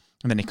cinder,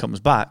 and then he comes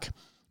back.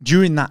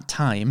 During that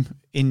time,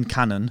 in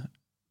canon,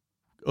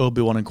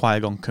 Obi-Wan and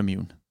Qui-Gon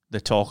commune. They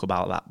talk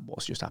about that,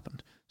 what's just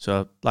happened.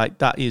 So,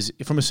 that is,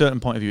 from a certain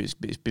point of view,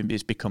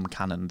 it's become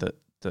canon that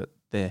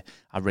they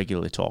are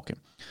regularly talking.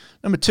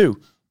 Number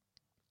two,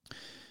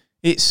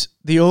 it's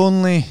the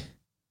only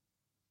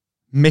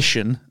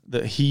mission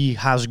that he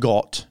has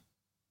got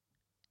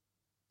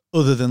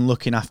other than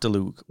looking after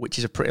Luke, which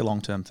is a pretty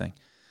long-term thing.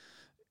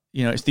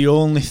 It's the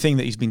only thing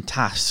that he's been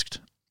tasked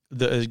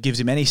that gives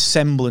him any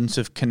semblance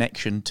of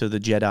connection to the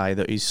Jedi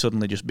that he's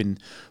suddenly just been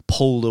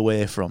pulled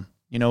away from.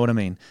 You know what I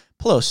mean?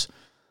 Plus,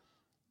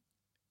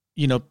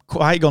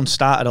 Qui-Gon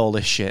started all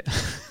this shit.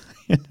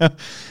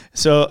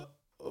 So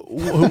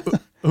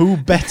who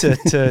better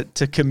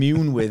to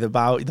commune with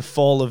about the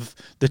fall of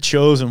the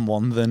Chosen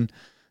One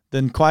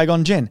than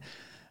Qui-Gon Jinn?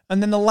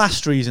 And then the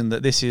last reason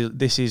that this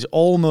is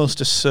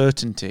almost a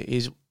certainty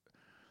is,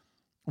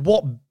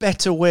 what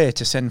better way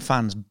to send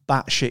fans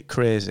batshit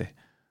crazy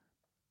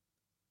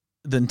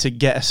than to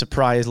get a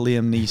surprise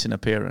Liam Neeson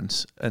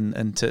appearance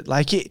and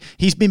to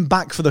he's been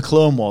back for the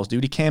Clone Wars,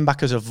 dude. He came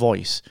back as a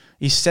voice.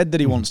 He said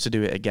that he wants to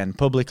do it again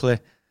publicly.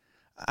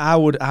 I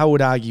would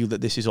argue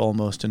that this is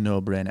almost a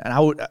no-brainer, and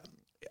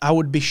I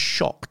would be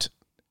shocked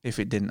if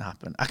it didn't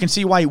happen. I can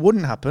see why it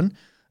wouldn't happen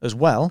as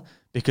well,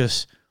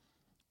 because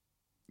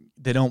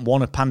they don't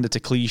want to pander to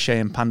cliche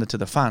and pander to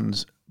the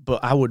fans,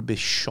 but I would be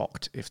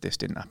shocked if this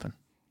didn't happen.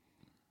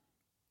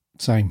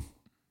 Same.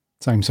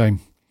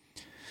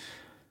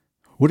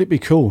 Would it be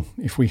cool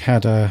if we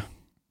had a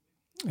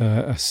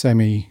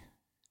semi,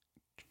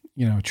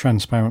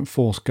 transparent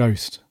Force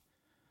ghost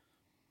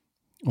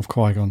of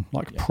Qui-Gon,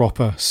 like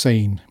proper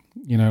scene,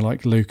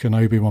 like Luke and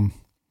Obi-Wan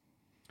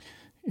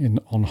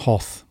on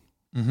Hoth,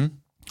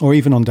 or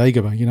even on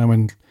Dagobah,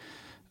 when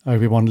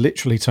Obi-Wan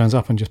literally turns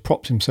up and just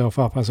props himself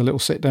up, has a little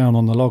sit down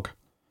on the log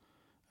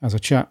as a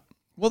chat.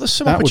 Well, there's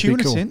some That would be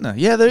opportunity, cool. isn't there?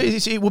 Yeah, there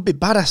is. It would be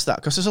badass, that,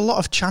 because there's a lot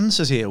of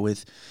chances here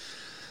with...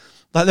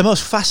 Like, the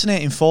most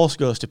fascinating Force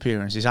Ghost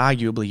appearance is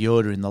arguably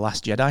Yoda in The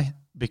Last Jedi,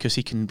 because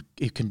he can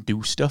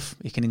do stuff.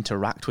 He can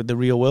interact with the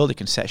real world. He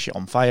can set shit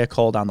on fire,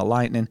 call down the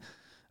lightning.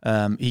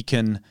 He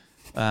can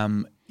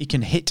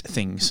hit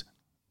things.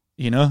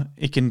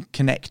 He can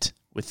connect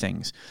with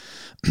things.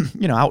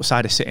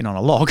 Outside of sitting on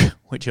a log,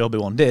 which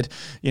Obi-Wan did.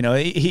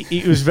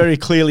 He was very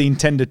clearly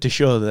intended to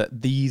show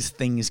that these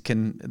things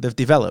they've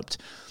developed.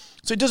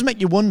 So it does make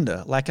you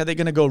wonder, like, are they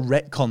going to go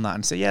retcon that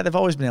and say, yeah, they've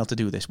always been able to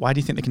do this. Why do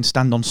you think they can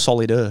stand on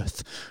solid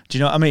earth? Do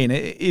you know what I mean?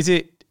 Is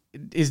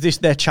this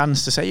their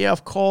chance to say, yeah,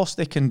 of course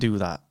they can do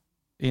that?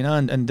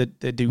 And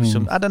they do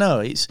some, I don't know.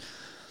 It's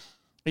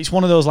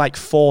one of those like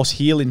Force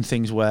healing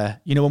things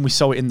where, when we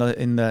saw it in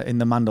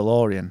the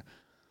Mandalorian,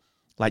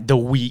 like the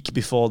week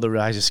before The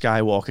Rise of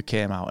Skywalker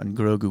came out and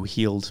Grogu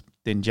healed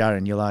Din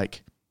Djarin, you're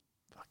like,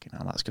 fucking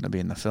hell, that's going to be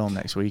in the film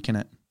next week,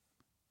 innit?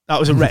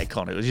 That was a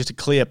retcon. It was just a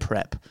clear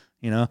prep.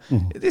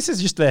 This is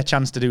just their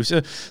chance to do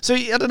so. So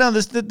I don't know.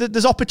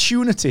 There's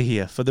opportunity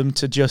here for them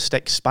to just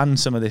expand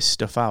some of this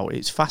stuff out.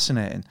 It's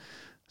fascinating.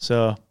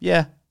 So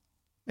yeah,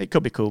 it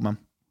could be cool, man.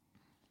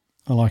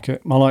 I like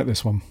it. I like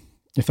this one.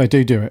 If they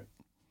do it,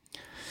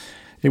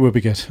 it would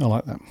be good. I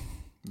like that.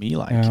 Me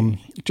like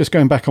it. Just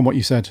going back on what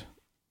you said,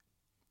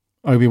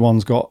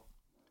 Obi-Wan's got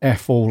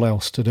F all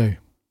else to do.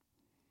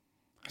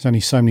 There's only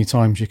so many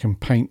times you can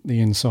paint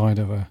the inside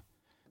of a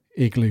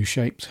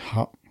igloo-shaped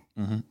hut.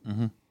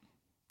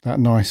 That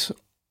nice,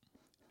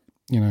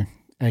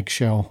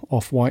 eggshell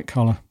off-white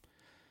colour.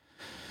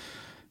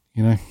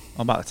 All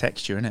about the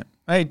texture, innit?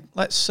 Hey,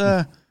 let's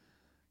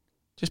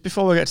just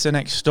before we get to the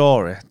next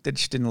story, I did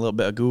just in a little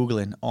bit of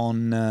Googling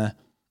on.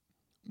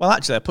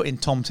 I put in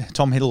Tom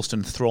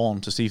Hiddleston Thrawn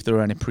to see if there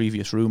were any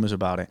previous rumours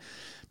about it.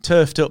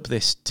 Turfed up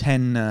this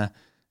 10.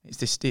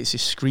 It's a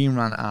Screen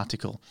Rant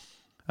article.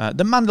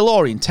 The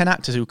Mandalorian, 10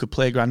 actors who could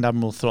play Grand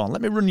Admiral Thrawn.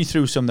 Let me run you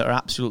through some that are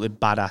absolutely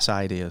badass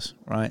ideas,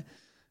 right?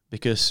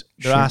 Because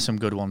there are some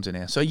good ones in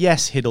here. So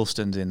yes,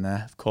 Hiddleston's in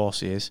there. Of course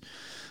he is.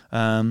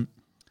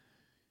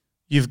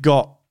 You've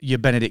got your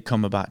Benedict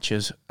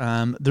Cumberbatches.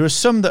 There are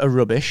some that are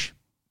rubbish.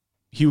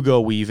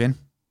 Hugo Weaving,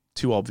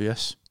 too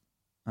obvious.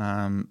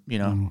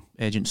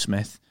 Agent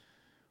Smith.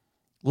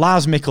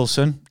 Lars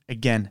Mikkelsen,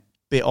 again,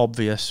 bit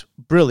obvious.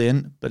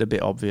 Brilliant, but a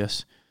bit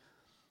obvious.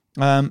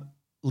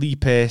 Lee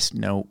Pace,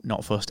 no,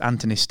 not fussed.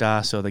 Anthony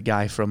Starr, so the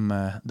guy from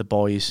The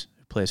Boys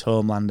who plays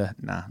Homelander,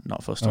 nah,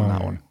 not fussed on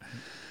that one.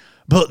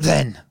 But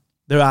then,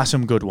 there are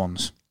some good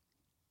ones.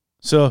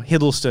 So,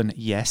 Hiddleston,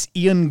 yes.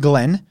 Ian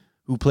Glenn,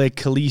 who played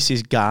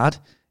Khaleesi's guard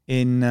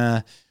in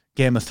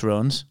Game of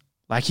Thrones.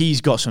 Like,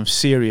 he's got some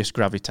serious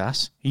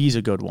gravitas. He's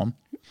a good one.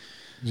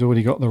 He's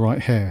already got the right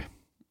hair.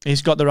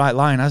 He's got the right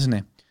line, hasn't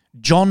he?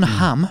 John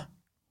Hamm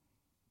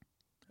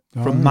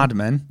from Mad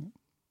Men.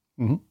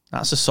 Mm-hmm.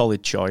 That's a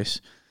solid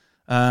choice.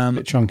 A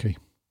bit chunky.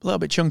 A little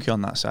bit chunky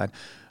on that side.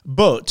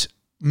 But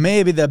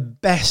maybe the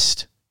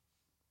best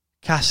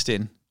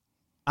casting,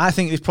 I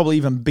think this probably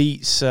even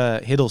beats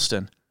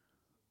Hiddleston.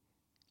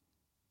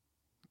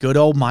 Good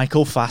old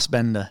Michael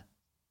Fassbender.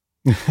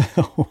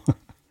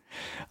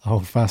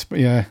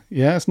 Fassbender.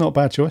 Yeah, it's not a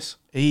bad choice.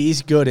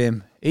 He's good,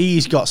 him.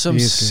 He's got some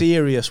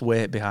serious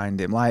weight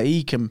behind him. Like,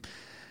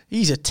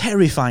 he's a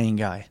terrifying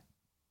guy.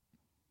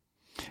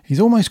 He's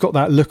almost got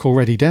that look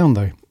already down,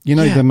 though.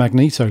 The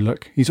Magneto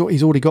look. He's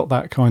already got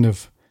that kind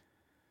of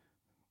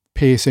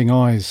piercing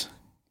eyes.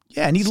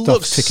 Yeah, and he stuff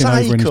looks ticking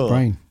psycho. over in his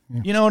brain.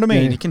 Yeah. You know what I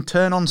mean? Yeah. He can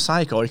turn on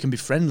psycho, or he can be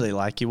friendly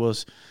like he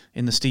was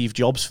in the Steve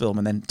Jobs film,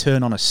 and then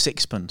turn on a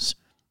sixpence.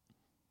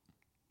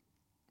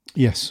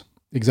 Yes,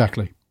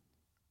 exactly.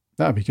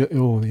 That'd be good.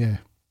 Oh, yeah.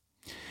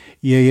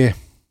 Yeah.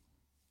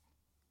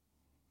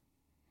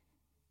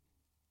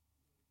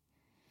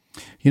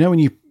 When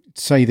you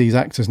say these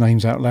actors'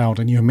 names out loud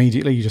and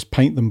you just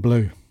paint them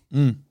blue.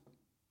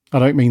 I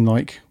don't mean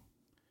like,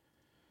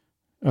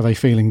 are they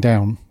feeling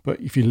down? But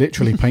if you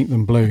literally paint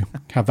them blue,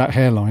 have that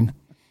hairline.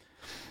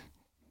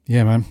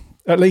 Yeah, man.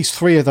 At least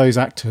 3 of those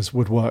actors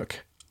would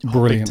work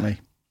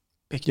brilliantly.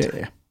 Big time.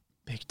 Yeah.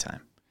 Big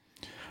time.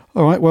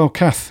 All right. Well,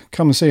 Kath,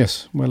 come and see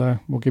us. We'll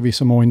give you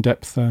some more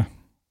in-depth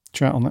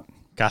chat on that.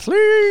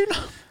 Kathleen!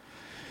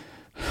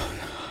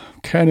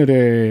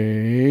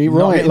 Kennedy.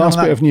 Right, last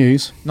bit of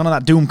news. None of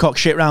that Doomcock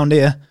shit round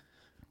here.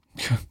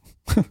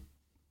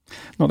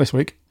 Not this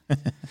week.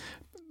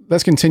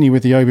 Let's continue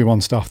with the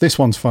Obi-Wan stuff. This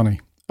one's funny.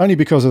 Only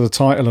because of the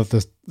title of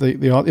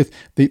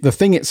the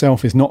thing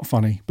itself is not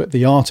funny, but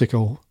the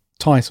article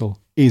title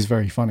is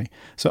very funny.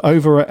 So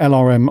over at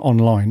LRM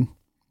Online,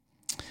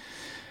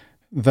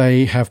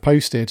 they have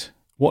posted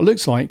what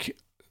looks like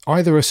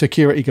either a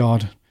security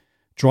guard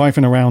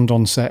driving around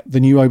on set, the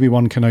new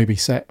Obi-Wan Kenobi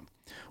set,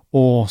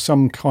 or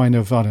some kind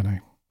of, I don't know,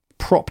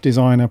 prop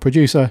designer,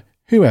 producer,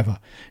 whoever.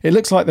 It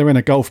looks like they're in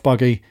a golf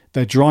buggy.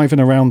 They're driving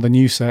around the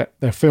new set.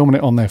 They're filming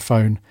it on their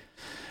phone.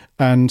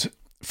 And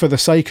for the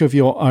sake of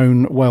your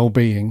own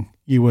well-being,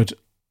 you would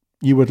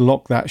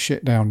lock that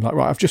shit down. Like,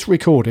 right, I've just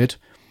recorded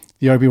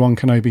the Obi-Wan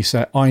Kenobi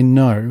set. I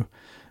know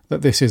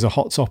that this is a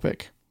hot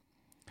topic.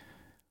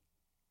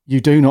 You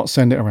do not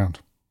send it around.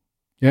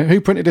 Yeah, who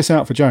printed this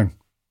out for Joan?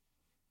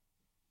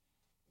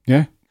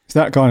 Yeah, it's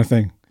that kind of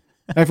thing.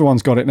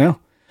 Everyone's got it now.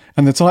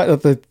 And the title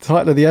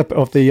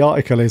of the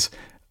article is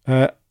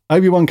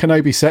Obi-Wan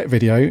Kenobi set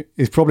video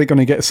is probably going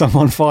to get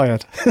someone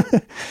fired.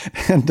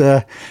 And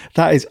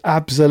that is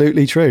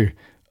absolutely true.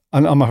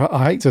 And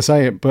I hate to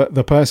say it, but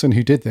the person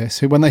who did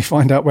this, when they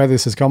find out where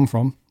this has come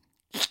from,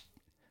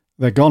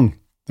 they're gone.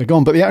 They're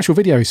gone. But the actual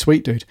video is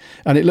sweet, dude.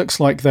 And it looks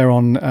like they're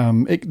on...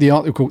 The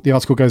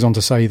article goes on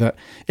to say that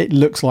it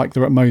looks like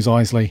they're at Mos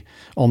Eisley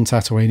on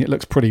Tatooine. It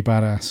looks pretty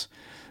badass.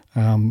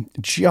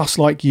 Just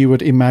like you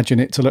would imagine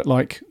it to look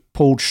like,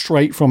 pulled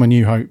straight from A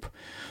New Hope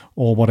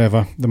or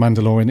whatever, The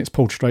Mandalorian. It's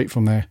pulled straight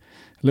from there.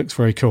 It looks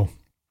very cool.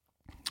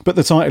 But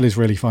the title is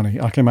really funny.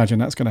 I can imagine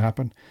that's going to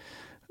happen.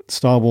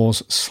 Star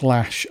Wars /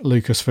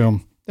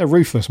 Lucasfilm. They're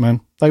ruthless,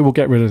 man. They will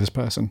get rid of this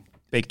person.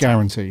 Big time.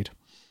 Guaranteed.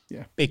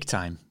 Yeah. Big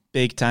time.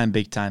 Big time,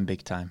 big time,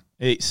 big time.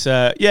 It's,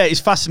 it's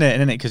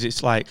fascinating, isn't it? Because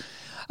it's like,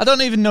 I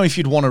don't even know if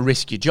you'd want to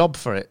risk your job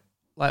for it.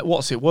 Like,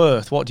 what's it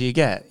worth? What do you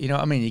get? You know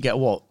what I mean? You get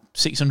what?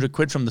 600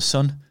 quid from the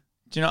Sun?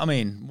 Do you know what I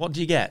mean? What do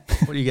you get?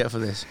 What do you get for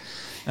this?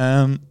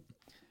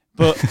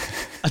 But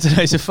I don't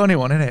know. It's a funny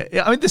one, isn't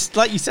it? I mean, this,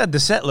 like you said, the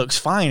set looks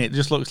fine. It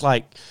just looks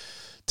like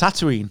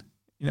Tatooine.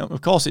 You know,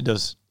 of course it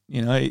does.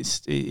 You know,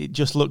 it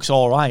just looks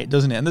all right,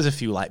 doesn't it? And there's a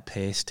few like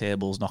paste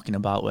tables knocking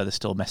about where they're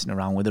still messing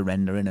around with the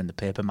rendering and the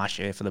paper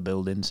mache for the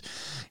buildings.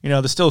 You know,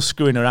 they're still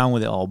screwing around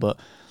with it all. But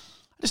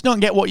I just don't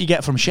get what you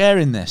get from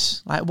sharing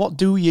this. Like, what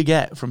do you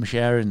get from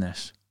sharing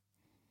this?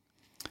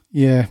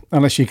 Yeah,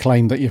 unless you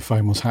claim that your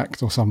phone was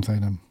hacked or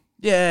something.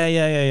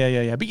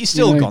 Yeah. But you're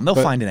still gone. They'll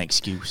find an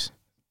excuse.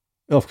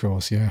 Of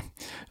course, yeah.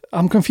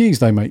 I'm confused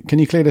though, mate. Can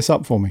you clear this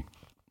up for me?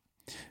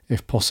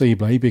 If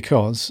possibly,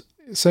 because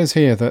it says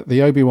here that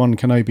the Obi-Wan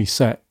Kenobi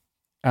set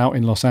out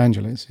in Los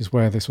Angeles is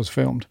where this was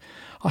filmed.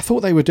 I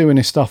thought they were doing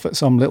this stuff at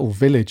some little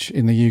village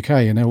in the UK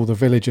and all the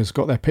villagers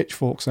got their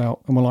pitchforks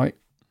out and were like,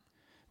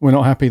 we're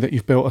not happy that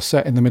you've built a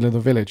set in the middle of the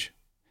village.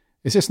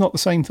 Is this not the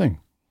same thing?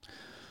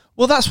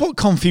 Well, that's what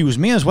confused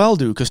me as well,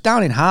 dude, because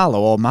down in Harlow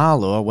or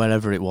Marlow or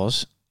wherever it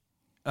was,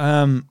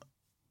 where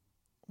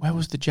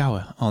was the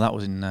Jawa? Oh, that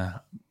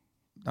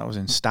was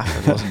in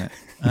Stafford, wasn't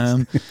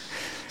it?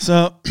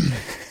 So,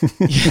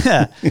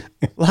 yeah,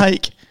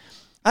 like,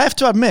 I have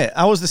to admit,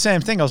 I was the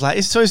same thing. I was like,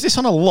 is this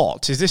on a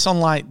lot? Is this on,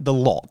 like, the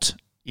lot?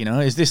 You know,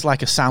 is this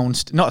like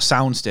not a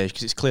sound stage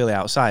because it's clearly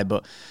outside,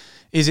 but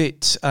is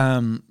it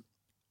on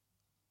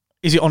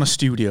a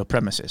studio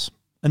premises?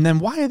 And then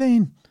why are they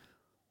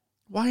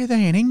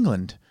in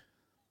England?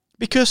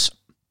 Because,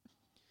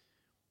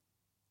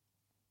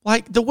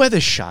 like, the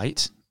weather's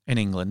shite in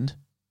England,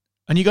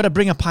 and you got to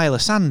bring a pile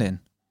of sand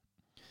in.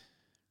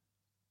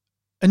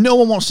 And no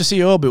one wants to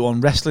see Obi-Wan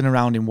wrestling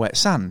around in wet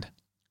sand.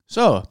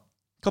 So, a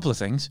couple of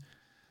things.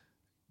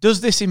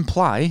 Does this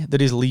imply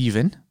that he's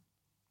leaving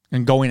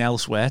and going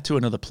elsewhere to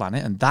another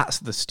planet, and that's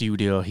the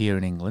studio here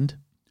in England?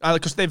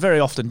 Because they very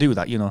often do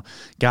that, you know.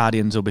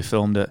 Guardians will be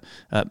filmed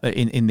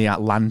in the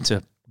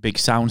Atlanta big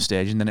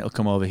soundstage, and then it'll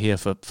come over here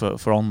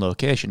for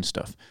on-location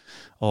stuff.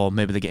 Or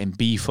maybe they're getting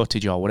B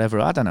footage or whatever,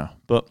 I don't know.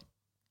 But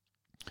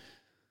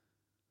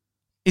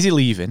is he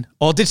leaving?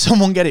 Or did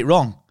someone get it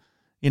wrong?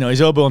 You know,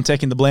 is Obi-Wan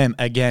taking the blame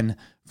again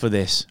for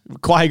this?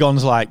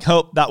 Qui-Gon's like,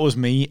 oh, that was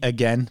me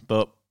again,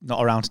 but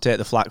not around to take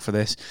the flak for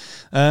this.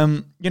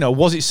 You know,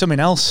 was it something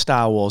else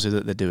Star Wars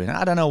that they're doing?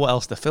 I don't know what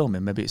else they're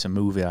filming. Maybe it's a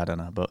movie, I don't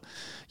know. But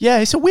yeah,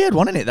 it's a weird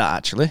one, isn't it, that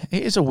actually?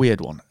 It is a weird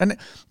one. And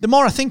the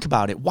more I think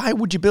about it, why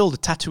would you build a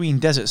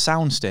Tatooine desert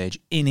soundstage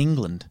in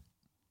England?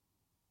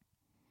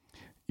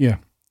 Yeah.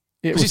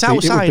 It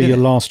would be your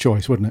last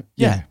choice, wouldn't it?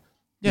 Yeah.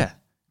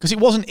 Because it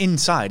wasn't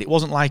inside. It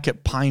wasn't like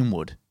at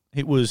Pinewood.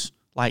 It was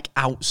like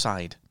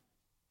outside.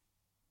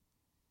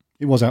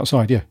 It was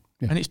outside, yeah.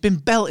 And it's been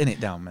belting it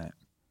down, mate.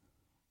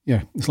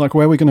 Yeah, it's like,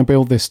 where are we going to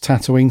build this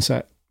Tatooine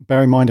set?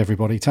 Bear in mind,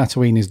 everybody,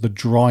 Tatooine is the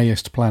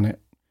driest planet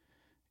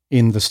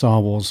in the Star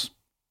Wars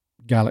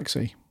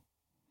galaxy.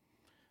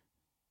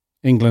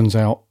 England's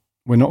out.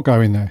 We're not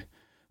going there.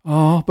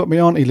 Oh, but my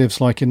auntie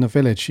lives like in the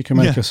village. She can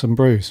make us some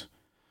brews.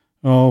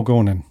 Oh, go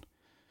on then.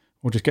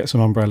 We'll just get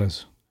some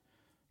umbrellas.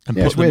 And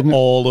put them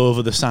all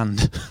over the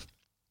sand.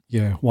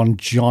 Yeah, one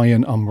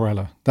giant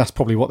umbrella. That's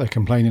probably what they're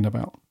complaining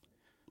about.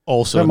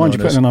 Also, don't mind you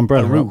putting an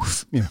umbrella. A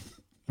roof. Yeah.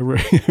 A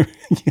roof.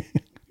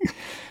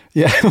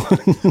 Yeah.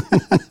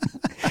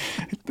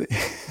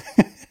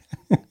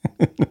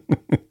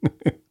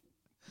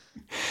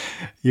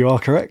 You are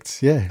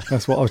correct. Yeah,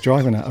 that's what I was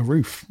driving at. A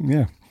roof.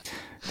 Yeah.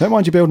 Don't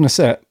mind you building a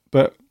set,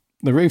 but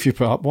the roof you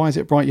put up, why is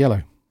it bright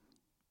yellow?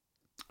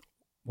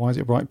 Why is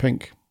it bright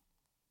pink?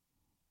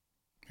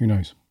 Who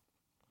knows?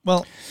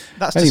 Well,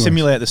 that's Anyways. to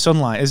simulate the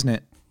sunlight, isn't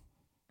it?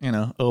 You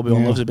know,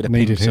 Obi-Wan loves a bit of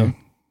pink. Needed So. here.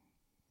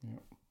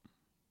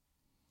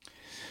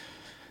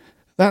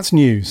 That's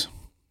news.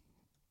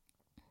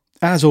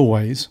 As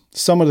always,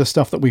 some of the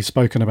stuff that we've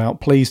spoken about,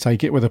 please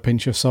take it with a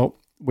pinch of salt.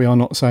 We are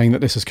not saying that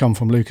this has come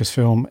from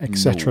Lucasfilm,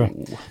 etc.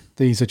 No.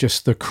 These are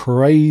just the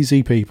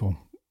crazy people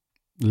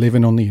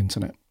living on the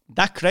internet.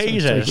 That So take it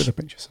with crazy. a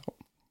pinch of salt.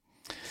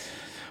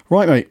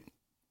 Right, mate.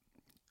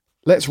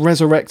 Let's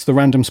resurrect the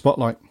random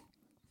spotlight.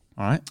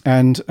 All right.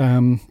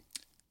 And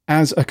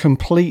as a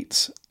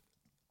complete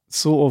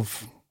sort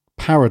of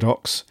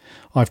paradox,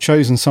 I've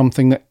chosen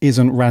something that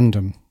isn't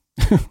random.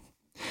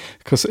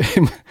 Because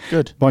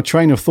Good. my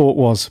train of thought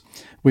was,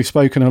 we've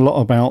spoken a lot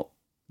about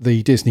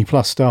the Disney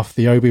Plus stuff,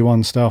 the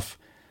Obi-Wan stuff,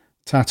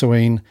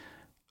 Tatooine.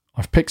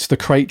 I've picked the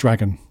Crate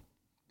Dragon,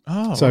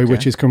 Oh, so okay.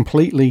 which is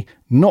completely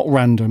not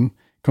random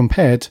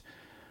compared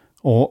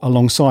or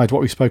alongside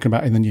what we've spoken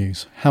about in the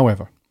news.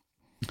 However,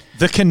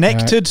 The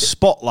connected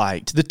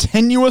spotlight. The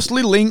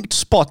tenuously linked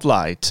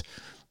spotlight.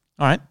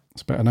 All right.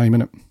 it's a better name,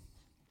 isn't it?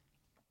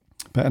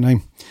 Better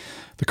name.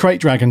 The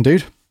Crate Dragon,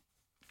 dude.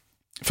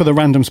 For the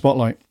random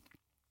spotlight.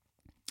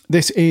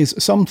 This is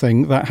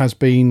something that has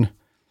been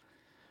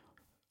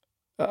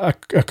a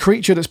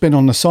creature that's been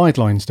on the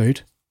sidelines,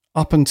 dude,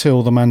 up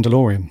until The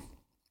Mandalorian.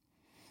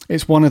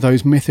 It's one of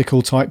those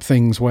mythical type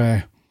things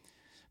where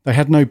they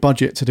had no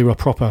budget to do a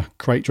proper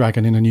Crate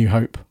Dragon in A New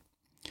Hope.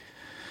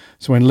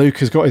 So when Luke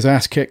has got his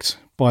ass kicked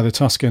by the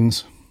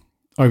Tuskens,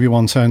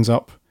 Obi-Wan turns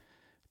up.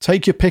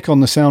 Take your pick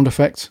on the sound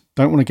effect.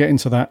 Don't want to get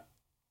into that.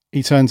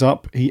 He turns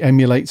up. He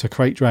emulates a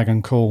Crate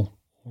Dragon call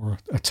or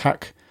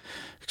attack,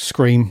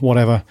 scream,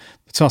 whatever.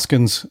 The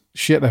Tuskens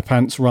shit their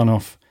pants, run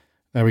off.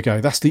 There we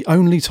go. That's the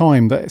only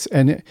time that it's...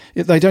 And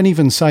they don't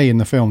even say in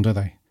the film, do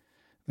they?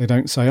 They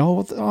don't say,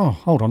 oh,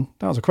 hold on.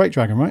 That was a Crate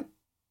Dragon, right?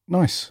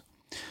 Nice.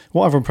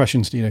 What other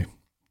impressions do you do?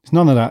 It's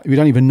none of that. We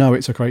don't even know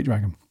it's a Crate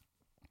Dragon.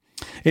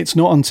 It's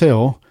not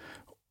until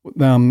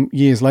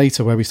years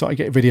later where we started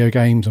getting video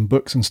games and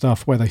books and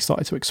stuff where they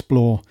started to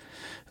explore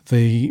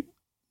the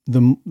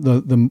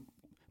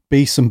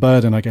beast and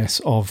burden, I guess,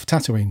 of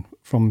Tatooine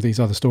from these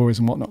other stories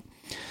and whatnot.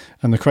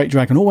 And the Crate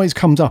Dragon always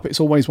comes up.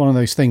 It's always one of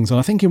those things. And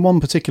I think in one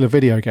particular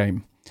video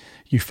game,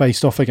 you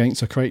faced off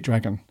against a Crate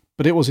Dragon,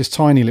 but it was this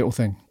tiny little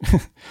thing.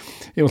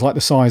 It was like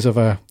the size of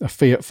a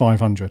Fiat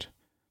 500,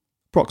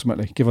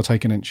 approximately, give or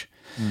take an inch.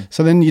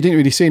 So then you didn't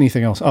really see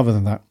anything else other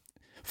than that.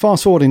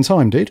 Fast forward in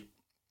time, dude,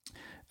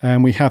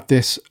 and we have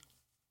this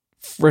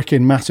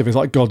freaking massive, it's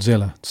like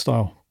Godzilla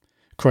style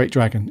Crate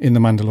Dragon in The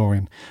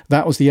Mandalorian.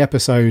 That was the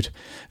episode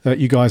that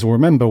you guys will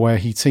remember where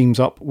he teams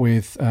up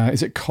with,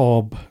 is it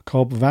Cobb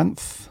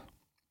Vanth?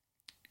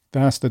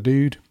 That's the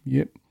dude.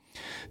 Yep.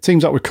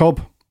 Teams up with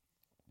Cobb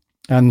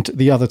and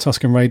the other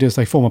Tusken Raiders.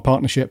 They form a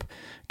partnership,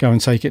 go and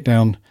take it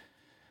down,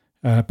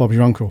 Bobby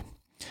your uncle.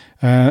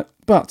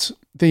 But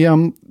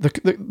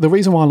the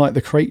reason why I like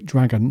the Crate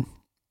Dragon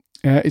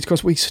is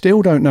because we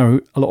still don't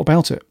know a lot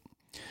about it.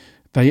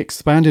 They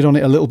expanded on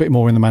it a little bit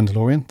more in The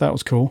Mandalorian. That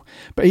was cool.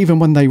 But even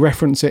when they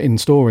reference it in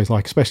stories,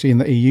 like especially in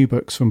the EU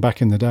books from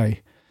back in the day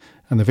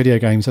and the video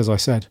games, as I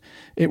said,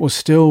 it was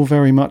still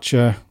very much,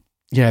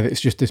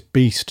 it's just this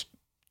beast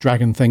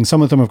dragon thing.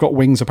 Some of them have got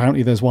wings.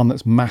 Apparently there's one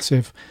that's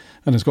massive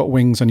and has got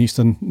wings and used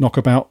to knock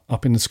about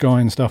up in the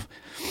sky and stuff.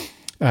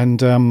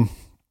 And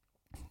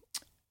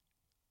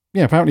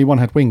apparently one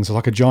had wings,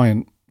 like a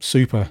giant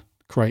super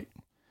crate.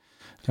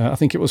 I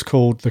think it was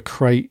called the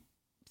Crate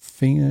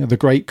thing, the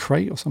Great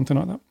Crate or something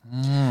like that.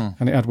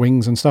 And it had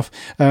wings and stuff.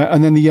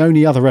 And then the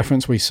only other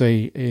reference we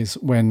see is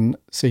when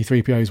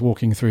C-3PO is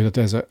walking through the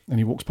desert and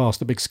he walks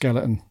past a big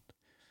skeleton.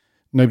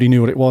 Nobody knew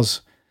what it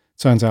was.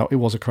 Turns out it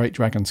was a Crate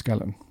Dragon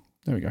skeleton.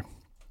 There we go.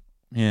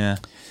 Yeah.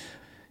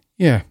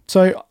 Yeah,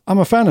 so I'm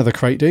a fan of the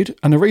Crate, dude.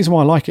 And the reason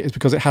why I like it is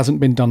because it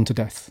hasn't been done to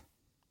death.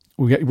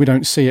 We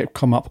don't see it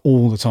come up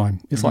all the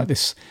time. It's like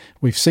this.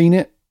 We've seen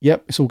it.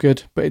 Yep, it's all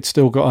good. But it's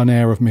still got an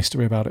air of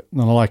mystery about it.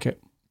 And I like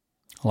it.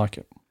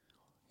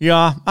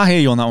 Yeah, I hear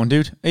you on that one,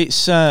 dude.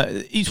 It's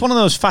one of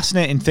those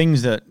fascinating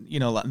things that, you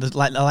know,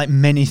 like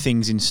many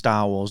things in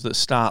Star Wars that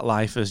start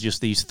life as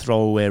just these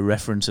throwaway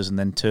references and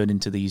then turn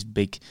into these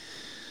big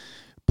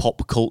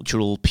pop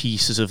cultural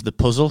pieces of the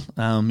puzzle.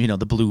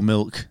 The blue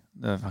milk,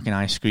 the fucking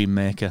ice cream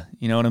maker.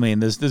 You know what I mean?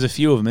 There's a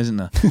few of them, isn't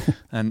there?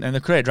 and the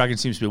Crate Dragon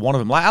seems to be one of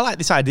them. Like, I like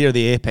this idea of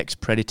the apex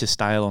predator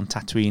style on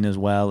Tatooine as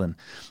well. And,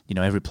 you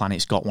know, every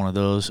planet's got one of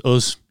those.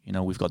 Us, you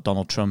know, we've got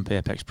Donald Trump,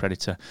 apex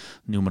predator,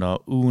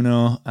 numero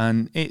uno.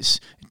 And it's,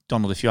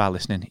 Donald, if you are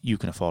listening, you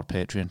can afford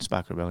Patreon,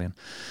 Spark Rebellion.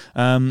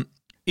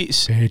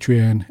 It's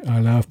Patreon. I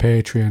love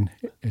Patreon.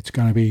 It's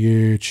going to be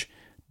huge.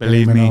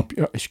 Believe me.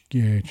 It's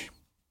huge.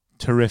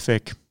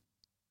 Terrific.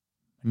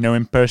 Know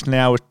him personally.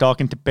 I was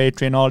talking to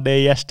Patreon all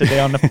day yesterday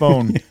on the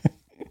phone.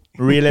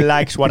 Really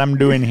likes what I'm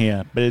doing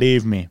here.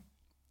 Believe me.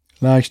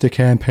 Likes the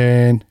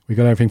campaign. We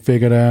got everything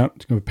figured out.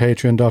 It's going to be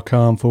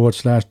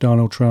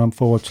patreon.com/Donald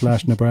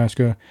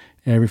Trump/Nebraska.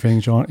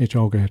 Everything's on. It's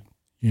all good.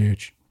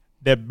 Huge.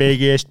 The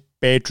biggest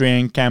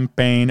Patreon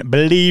campaign,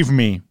 believe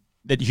me,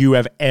 that you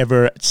have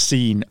ever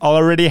seen.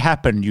 Already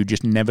happened. You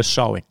just never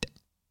saw it.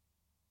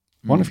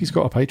 Wonder if he's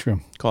got a Patreon.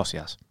 Of course he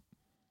has.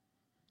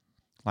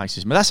 Likes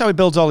his. But that's how he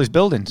builds all his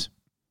buildings.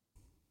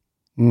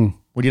 Mm.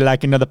 Would you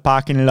like another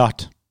parking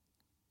lot?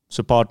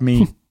 Support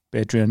me.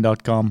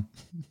 Patreon.com.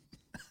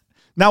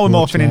 Now we're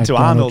morphing into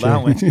Arnold,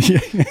 aren't we?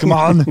 Yeah. Come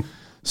on.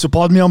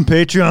 Support me on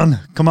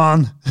Patreon. Come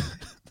on.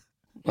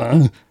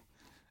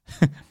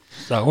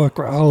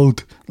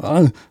 Sauerkraut.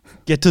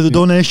 Get to the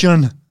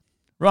donation.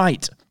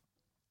 Right.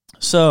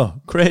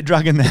 So, Great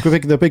Dragon there.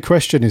 The big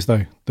question is,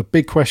 though, the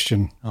big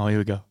question, Oh, here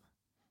we go.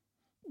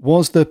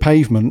 was the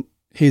pavement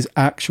his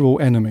actual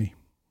enemy?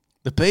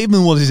 The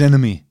pavement was his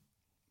enemy.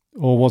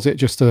 Or was it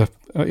just a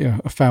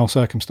foul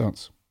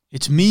circumstance?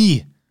 It's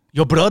me,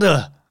 your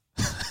brother.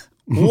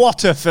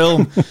 What a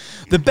film.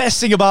 The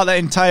best thing about that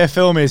entire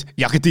film is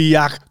yakety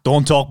yak,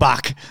 don't talk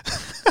back.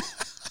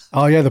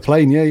 Oh, yeah, the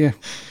plane. Yeah.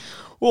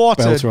 What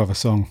Belter of a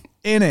song.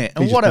 in it.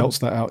 He And just belts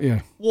that out,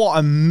 yeah. what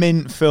a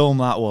mint film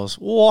that was.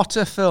 What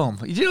a film.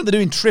 You know they're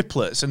doing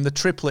triplets and the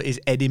triplet is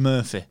Eddie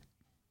Murphy.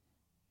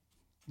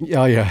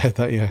 Yeah, I had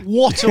that, yeah.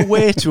 What a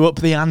way to up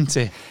the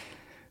ante.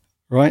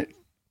 Right?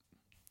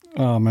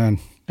 Oh, man.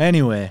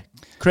 Anyway,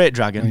 Great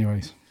Dragon.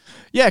 Anyways.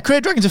 Yeah,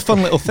 Great Dragon's a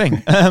fun little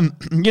thing. I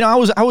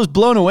was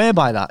blown away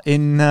by that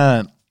in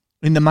The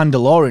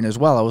Mandalorian as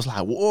well. I was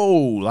like, whoa,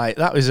 like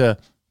that's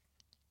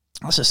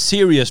a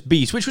serious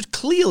beast, which was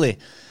clearly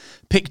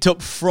picked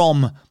up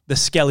from the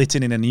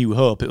skeleton in A New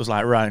Hope. It was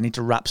like, right, I need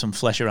to wrap some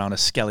flesh around a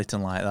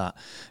skeleton like that.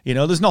 You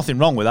know, there's nothing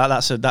wrong with that.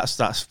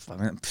 That's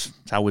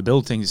how we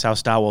build things. It's how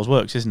Star Wars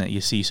works, isn't it?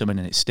 You see something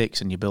and it sticks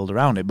and you build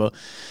around it. But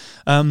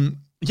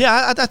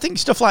I think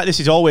stuff like this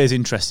is always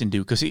interesting,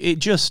 dude, because it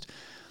just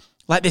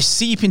like they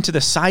seep into the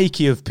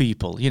psyche of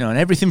people, you know, and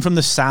everything from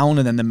the sound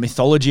and then the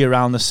mythology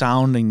around the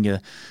sound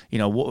and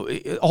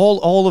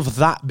all of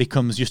that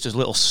becomes just a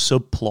little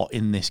subplot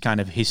in this kind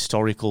of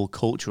historical,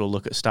 cultural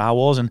look at Star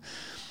Wars. And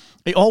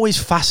it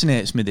always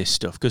fascinates me, this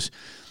stuff, because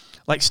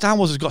like Star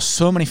Wars has got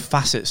so many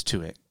facets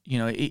to it. You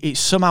know, it's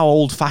somehow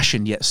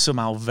old-fashioned, yet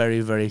somehow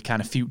very, very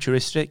kind of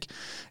futuristic.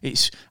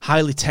 It's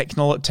highly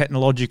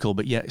technological,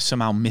 but yet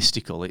somehow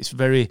mystical. It's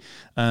very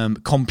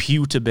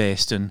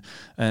computer-based,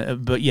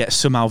 but yet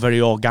somehow very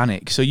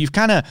organic. So you've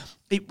kind of...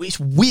 It's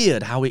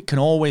weird how it can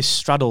always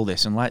straddle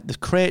this. And like the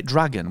Great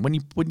Dragon, when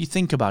you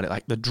think about it,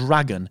 like the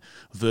dragon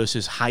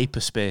versus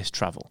hyperspace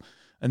travel.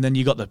 And then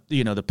you got the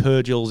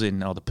Purgles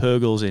the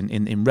Purgles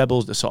in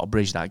Rebels that sort of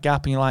bridge that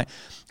gap. And you're like,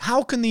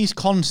 how can these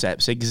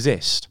concepts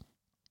exist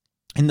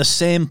in the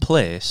same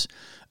place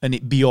and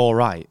it be all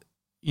right?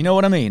 You know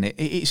what I mean?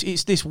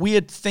 It's this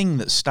weird thing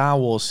that Star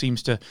Wars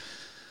seems to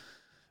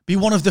be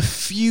one of the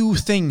few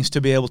things to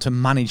be able to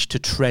manage to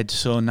tread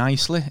so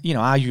nicely. You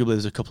know, arguably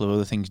there's a couple of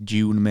other things,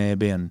 Dune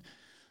maybe, and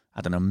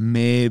I don't know,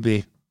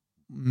 maybe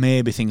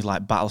things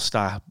like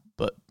Battlestar,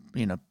 but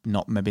you know,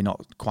 not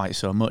quite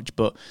so much.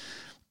 But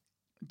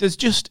there's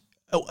just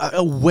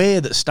a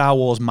way that Star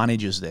Wars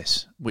manages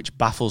this, which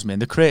baffles me.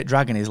 And the Great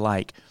Dragon is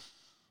like,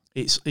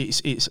 it's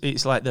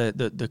like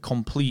the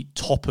complete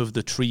top of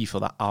the tree for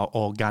that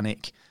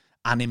organic,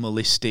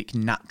 animalistic,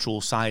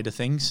 natural side of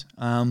things.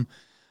 I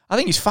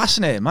think it's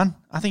fascinating, man.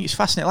 I think it's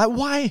fascinating.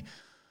 Like,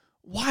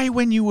 why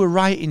when you were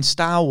writing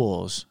Star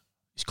Wars,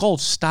 it's called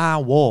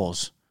Star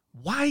Wars,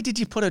 why did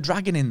you put a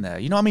dragon in there?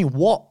 You know what I mean?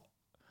 What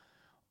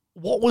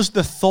was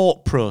the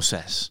thought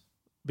process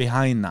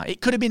behind that?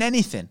 It could have been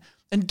anything.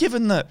 And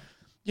given that,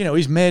 you know,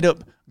 he's made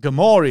up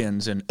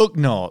Gamorreans and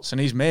Ugnaughts,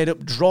 and he's made up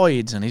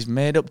droids, and he's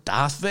made up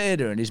Darth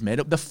Vader, and he's made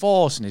up the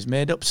Force, and he's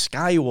made up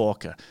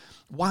Skywalker,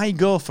 why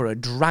go for a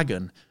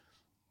dragon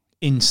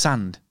in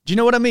sand? Do you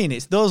know what I mean?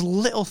 It's those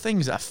little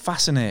things that are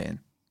fascinating.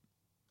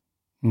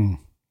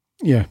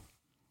 Yeah.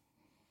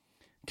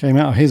 Came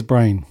out of his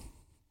brain.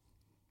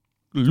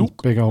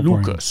 Big old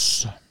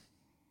Lucas. brain.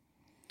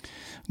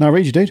 Now,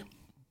 read you, dude.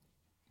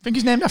 I think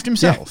he's named after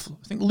himself. Yeah.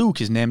 I think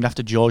Luke is named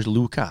after George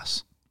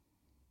Lucas.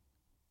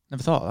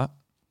 Never thought of that.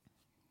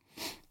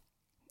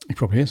 He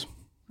probably is.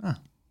 Ah.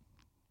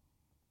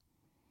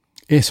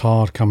 It's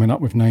hard coming up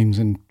with names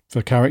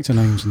for character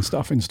names and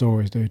stuff in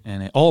stories, dude.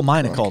 And all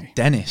mine are called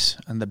Dennis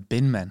and the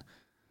Bin Men.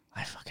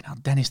 I fucking hell,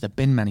 Dennis the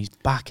Bin Man, he's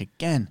back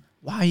again.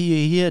 Why are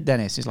you here,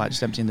 Dennis? He's like,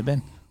 just emptying the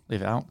bin.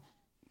 Leave it out.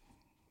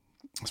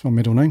 That's my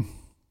middle name.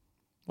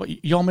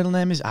 What your middle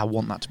name is? I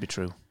want that to be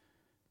true.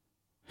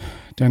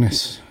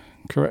 Dennis,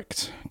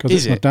 correct. Because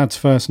it's my dad's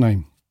first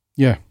name.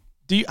 Yeah.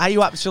 Are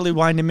you actually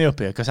winding me up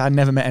here? Because I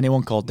never met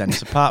anyone called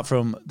Dennis, apart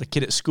from the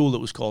kid at school that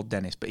was called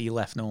Dennis, but he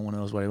left. No one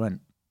knows where he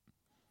went.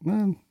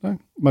 No.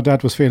 My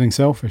dad was feeling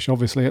selfish,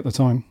 obviously, at the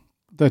time.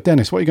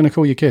 Dennis, what are you going to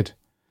call your kid?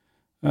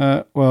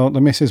 Well,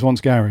 the missus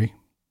wants Gary.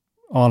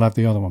 I'll have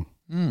the other one.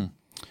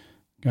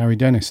 Gary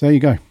Dennis. There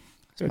you go.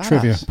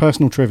 Trivia.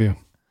 Personal trivia.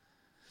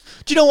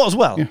 Do you know what as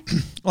well? Yeah.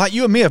 Like,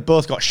 you and me have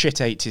both got shit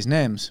 80s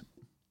names.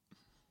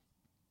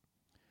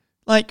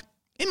 Like,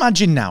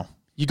 imagine now,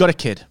 you got a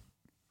kid.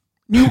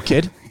 New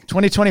kid,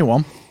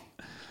 2021.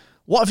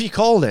 What have you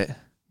called it?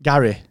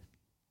 Gary.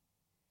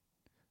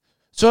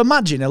 So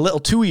imagine a little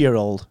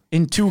 2-year-old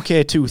in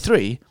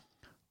 2K23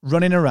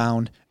 running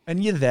around,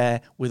 and you're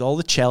there with all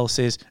the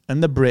Chelseas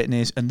and the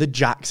Britneys and the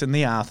Jacks and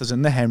the Arthurs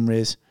and the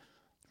Henrys,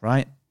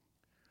 right?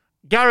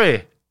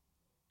 Gary,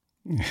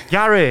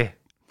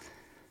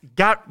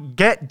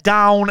 get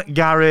down,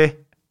 Gary.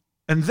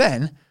 And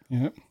then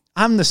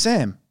I'm the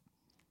same,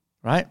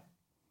 right?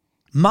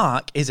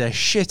 Mark is a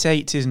shit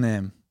 80s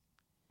name.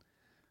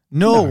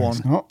 No one.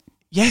 It's not.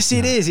 Yes,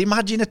 it is.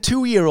 Imagine a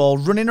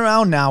 2-year-old running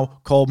around now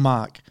called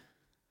Mark.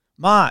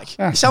 Mark.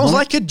 That's It sounds right.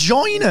 like a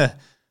joiner.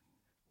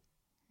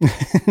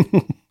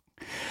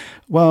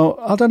 Well,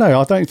 I don't know.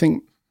 I don't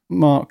think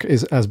Mark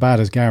is as bad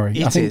as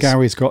Gary. I think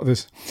Gary's got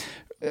this.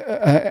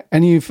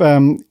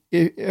 And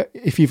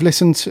if you've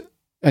listened to,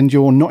 and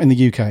you're not in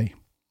the UK,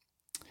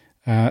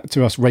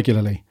 to us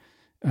regularly,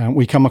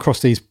 we come across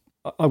these.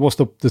 What's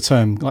the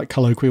term? Like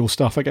colloquial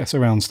stuff, I guess,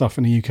 around stuff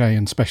in the UK,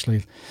 and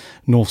especially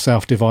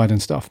north-south divide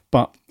and stuff.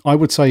 But I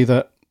would say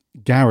that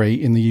Gary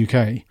in the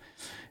UK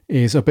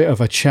is a bit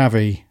of a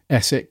chavvy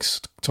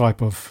Essex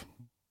type of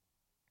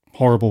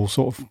horrible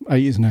sort of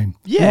 80s name.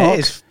 Yeah, Mark, it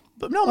is.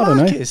 But no, I don't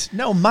Mark know. is.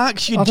 No,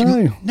 Mark's your... I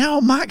don't know. No,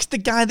 Mark's the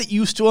guy that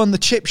used to own the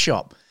chip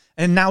shop,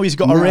 and now he's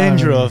got a No.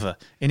 Range Rover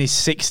in his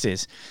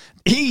 60s.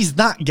 He's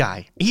that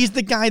guy. He's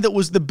the guy that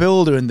was the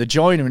builder and the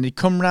joiner, and he'd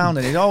come round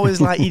and he'd always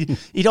like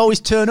he'd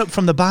always turn up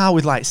from the bar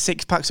with like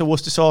 6 packs of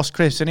Worcester sauce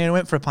crisps, and he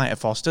went for a pint of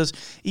Foster's.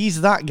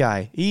 He's that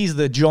guy. He's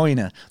the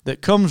joiner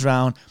that comes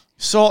round,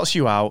 sorts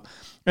you out,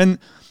 and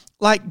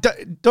like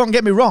don't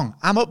get me wrong,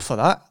 I'm up for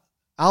that.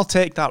 I'll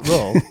take that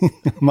role.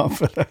 I'm up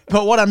for that.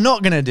 But what I'm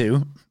not gonna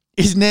do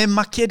is name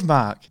my kid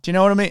Mark. Do you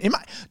know what I mean?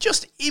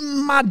 Just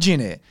imagine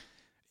it.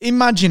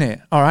 Imagine it.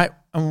 All right.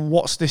 And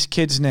what's this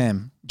kid's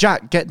name?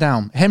 Jack, get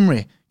down.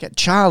 Henry,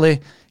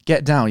 Charlie,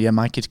 get down. Yeah,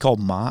 my kid's called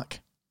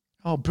Mark.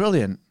 Oh,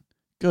 brilliant.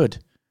 Good.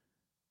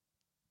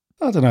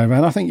 I don't know,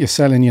 man. I think you're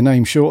selling your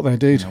name short there,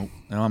 dude.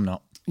 No, I'm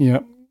not. Yeah.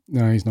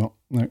 No, he's not.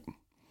 No.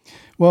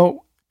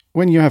 Well,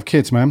 when you have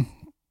kids, man,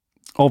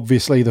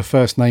 obviously the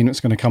first name that's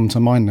going to come to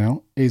mind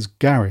now is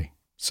Gary.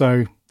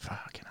 So,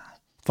 Fucking hell.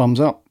 thumbs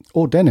up.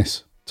 Or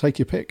Dennis. Take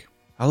your pick.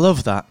 I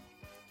love that.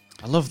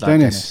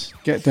 Dennis,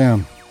 get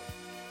down.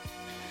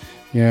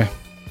 Yeah.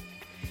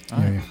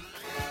 Right. Yeah.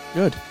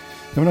 Good.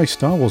 There were no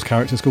Star Wars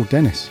characters called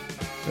Dennis.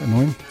 Bit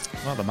annoying.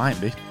 Well, there might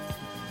be.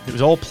 It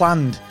was all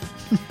planned.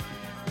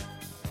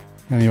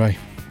 Anyway,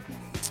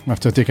 I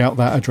have to dig out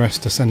that address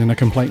to send in a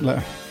complaint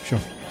letter. Sure.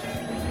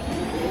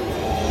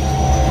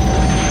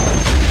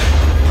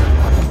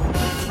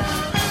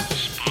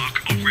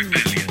 Spark of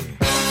Rebellion.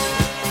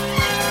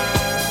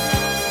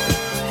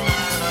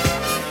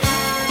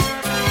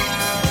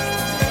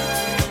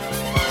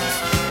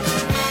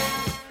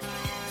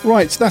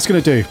 Right, that's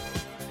going to do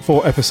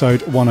for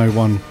episode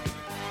 101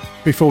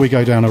 before we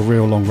go down a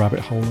real long rabbit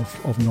hole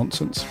of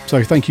nonsense.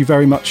 So thank you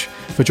very much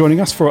for joining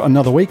us for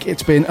another week.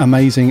 It's been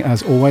amazing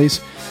as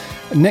always.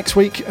 Next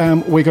week,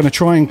 we're going to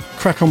try and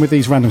crack on with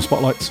these random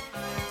spotlights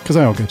because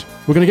they are good.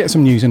 We're going to get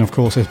some news in, of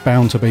course. There's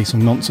bound to be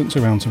some nonsense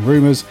around some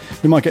rumours.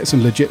 We might get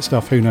some legit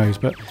stuff, who knows,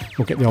 but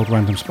we'll get the old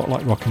random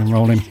spotlight rocking and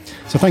rolling.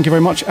 So thank you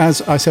very much.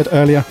 As I said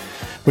earlier,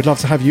 we'd love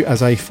to have you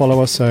as a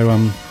follower.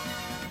 So,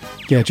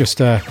 just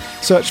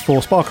search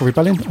for Spark of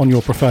Rebellion on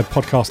your preferred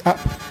podcast app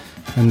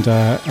and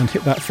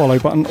hit that follow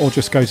button, or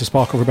just go to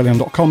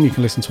sparkofrebellion.com. You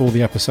can listen to all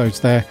the episodes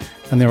there,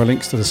 and there are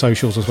links to the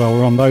socials as well.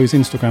 We're on those: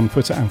 Instagram,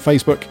 Twitter and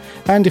Facebook.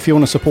 And if you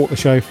want to support the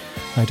show,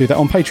 do that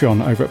on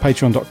Patreon over at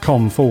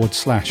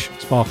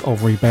patreon.com/Spark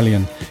of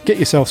Rebellion. Get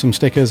yourself some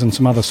stickers and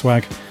some other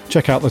swag.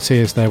 Check out the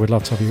tiers there. We'd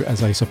love to have you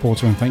as a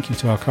supporter, and thank you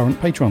to our current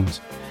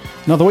patrons.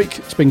 Another week.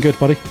 It's been good,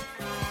 buddy.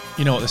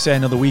 You know what they say,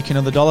 another week,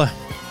 another dollar.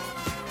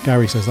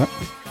 Gary says that.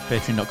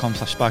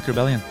 Patreon.com/Spark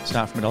Rebellion.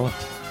 Start from $1.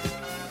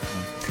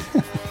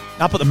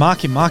 I'll put the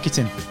mark in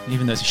marketing,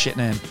 even though it's a shit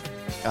name.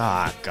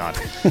 Ah, God.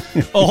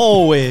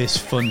 Always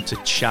fun to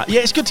chat. Yeah,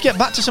 it's good to get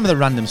back to some of the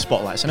random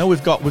spotlights. I know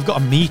we've got a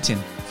meeting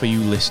for you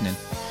listening.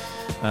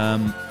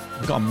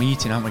 We've got a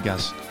meeting, haven't we,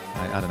 Gaz?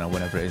 I don't know,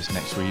 whenever it is,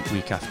 next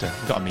week after.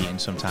 We've got a meeting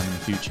sometime in the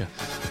future.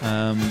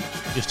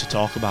 Just to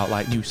talk about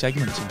like new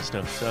segments and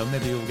stuff. So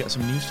maybe we'll get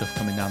some new stuff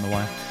coming down the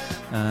wire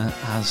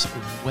as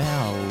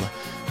well.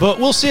 But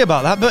we'll see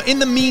about that. But in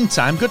the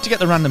meantime, good to get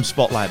the random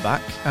spotlight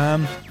back.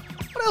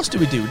 What else do?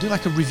 We do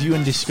like a review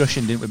and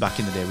discussion, didn't we, back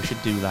in the day? We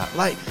should do that.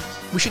 Like,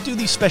 we should do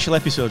these special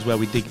episodes where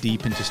we dig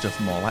deep into stuff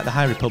more. Like the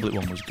High Republic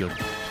one was good.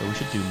 So we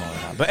should do more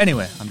of that. But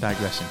anyway, I'm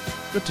digressing.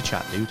 Good to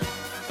chat, dude.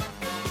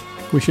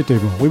 We should do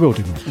more. We will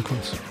do more, of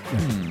course.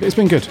 Yeah. It's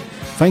been good.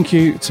 Thank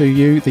you to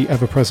you, the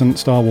ever-present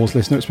Star Wars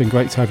listener. It's been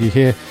great to have you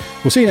here.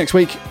 We'll see you next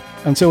week.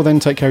 Until then,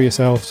 take care of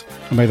yourselves,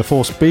 and may the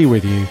Force be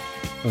with you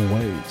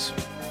always.